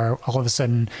within VR, all of a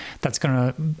sudden that's going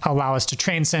to allow us to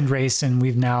transcend race, and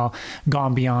we've now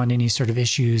gone beyond any sort of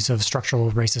issues of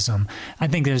structural racism. I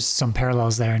think there's some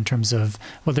parallels there in terms of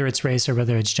whether it's race or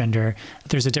whether it's gender.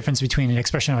 There's a difference between an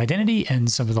expression of identity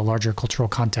and some of the larger cultural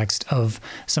context of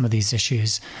some of these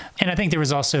issues. And I think there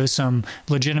was also some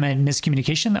legitimate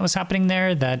miscommunication that was happening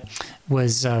there that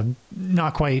was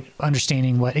not quite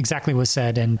understanding what exactly was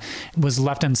said and was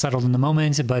left unsettled in the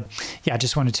moment. But yeah, I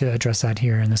just wanted to address that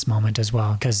here in this moment as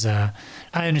well, because I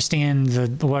understand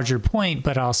the larger point,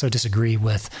 but I also disagree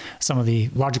with some of the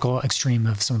logical extreme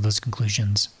of some of those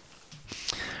conclusions.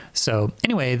 So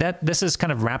anyway, this is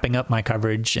kind of wrapping up my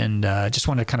coverage, and just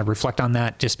want to kind of reflect on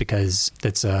that, just because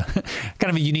it's a kind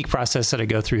of a unique process that I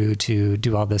go through to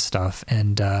do all this stuff.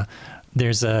 And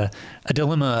there's a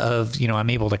dilemma of, I'm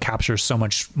able to capture so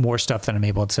much more stuff than I'm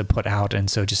able to put out. And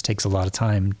so it just takes a lot of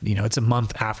time. It's a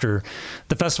month after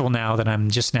the festival now that I'm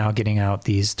just now getting out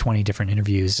these 20 different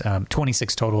interviews,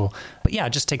 26 total. But yeah,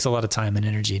 it just takes a lot of time and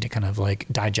energy to kind of like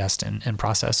digest and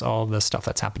process all the stuff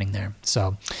that's happening there.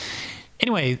 So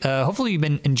anyway, hopefully you've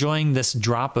been enjoying this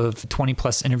drop of 20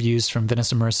 plus interviews from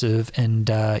Venice Immersive. And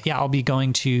yeah, I'll be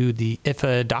going to the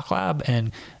IFA Doc Lab,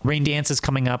 and Rain Dance is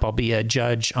coming up. I'll be a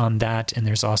judge on that. And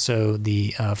there's also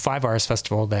the 5 Hours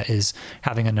Festival that is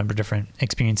having a number of different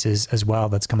experiences as well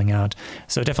that's coming out.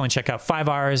 So definitely check out 5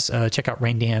 Hours, check out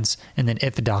Rain Dance, and then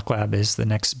IFA Doc Lab is the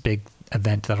next big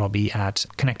event that I'll be at,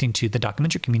 connecting to the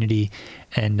documentary community.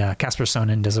 And Casper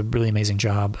Sonnen does a really amazing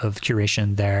job of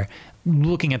curation there,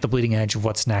 looking at the bleeding edge of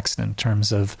what's next in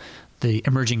terms of the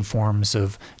emerging forms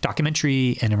of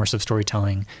documentary and immersive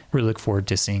storytelling. Really look forward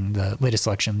to seeing the latest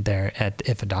selection there at the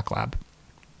IFA Doc Lab.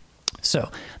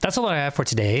 So that's all I have for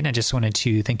today. And I just wanted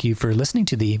to thank you for listening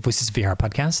to the Voices of VR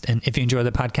podcast. And if you enjoy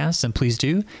the podcast, then please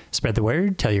do spread the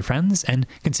word, tell your friends, and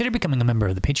consider becoming a member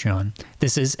of the Patreon.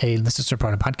 This is a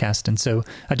listener-supported podcast, and so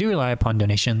I do rely upon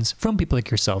donations from people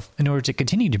like yourself in order to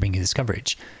continue to bring you this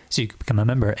coverage. So you can become a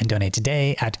member and donate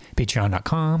today at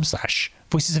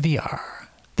patreon.com/voicesofvr.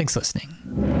 Thanks for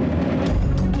listening.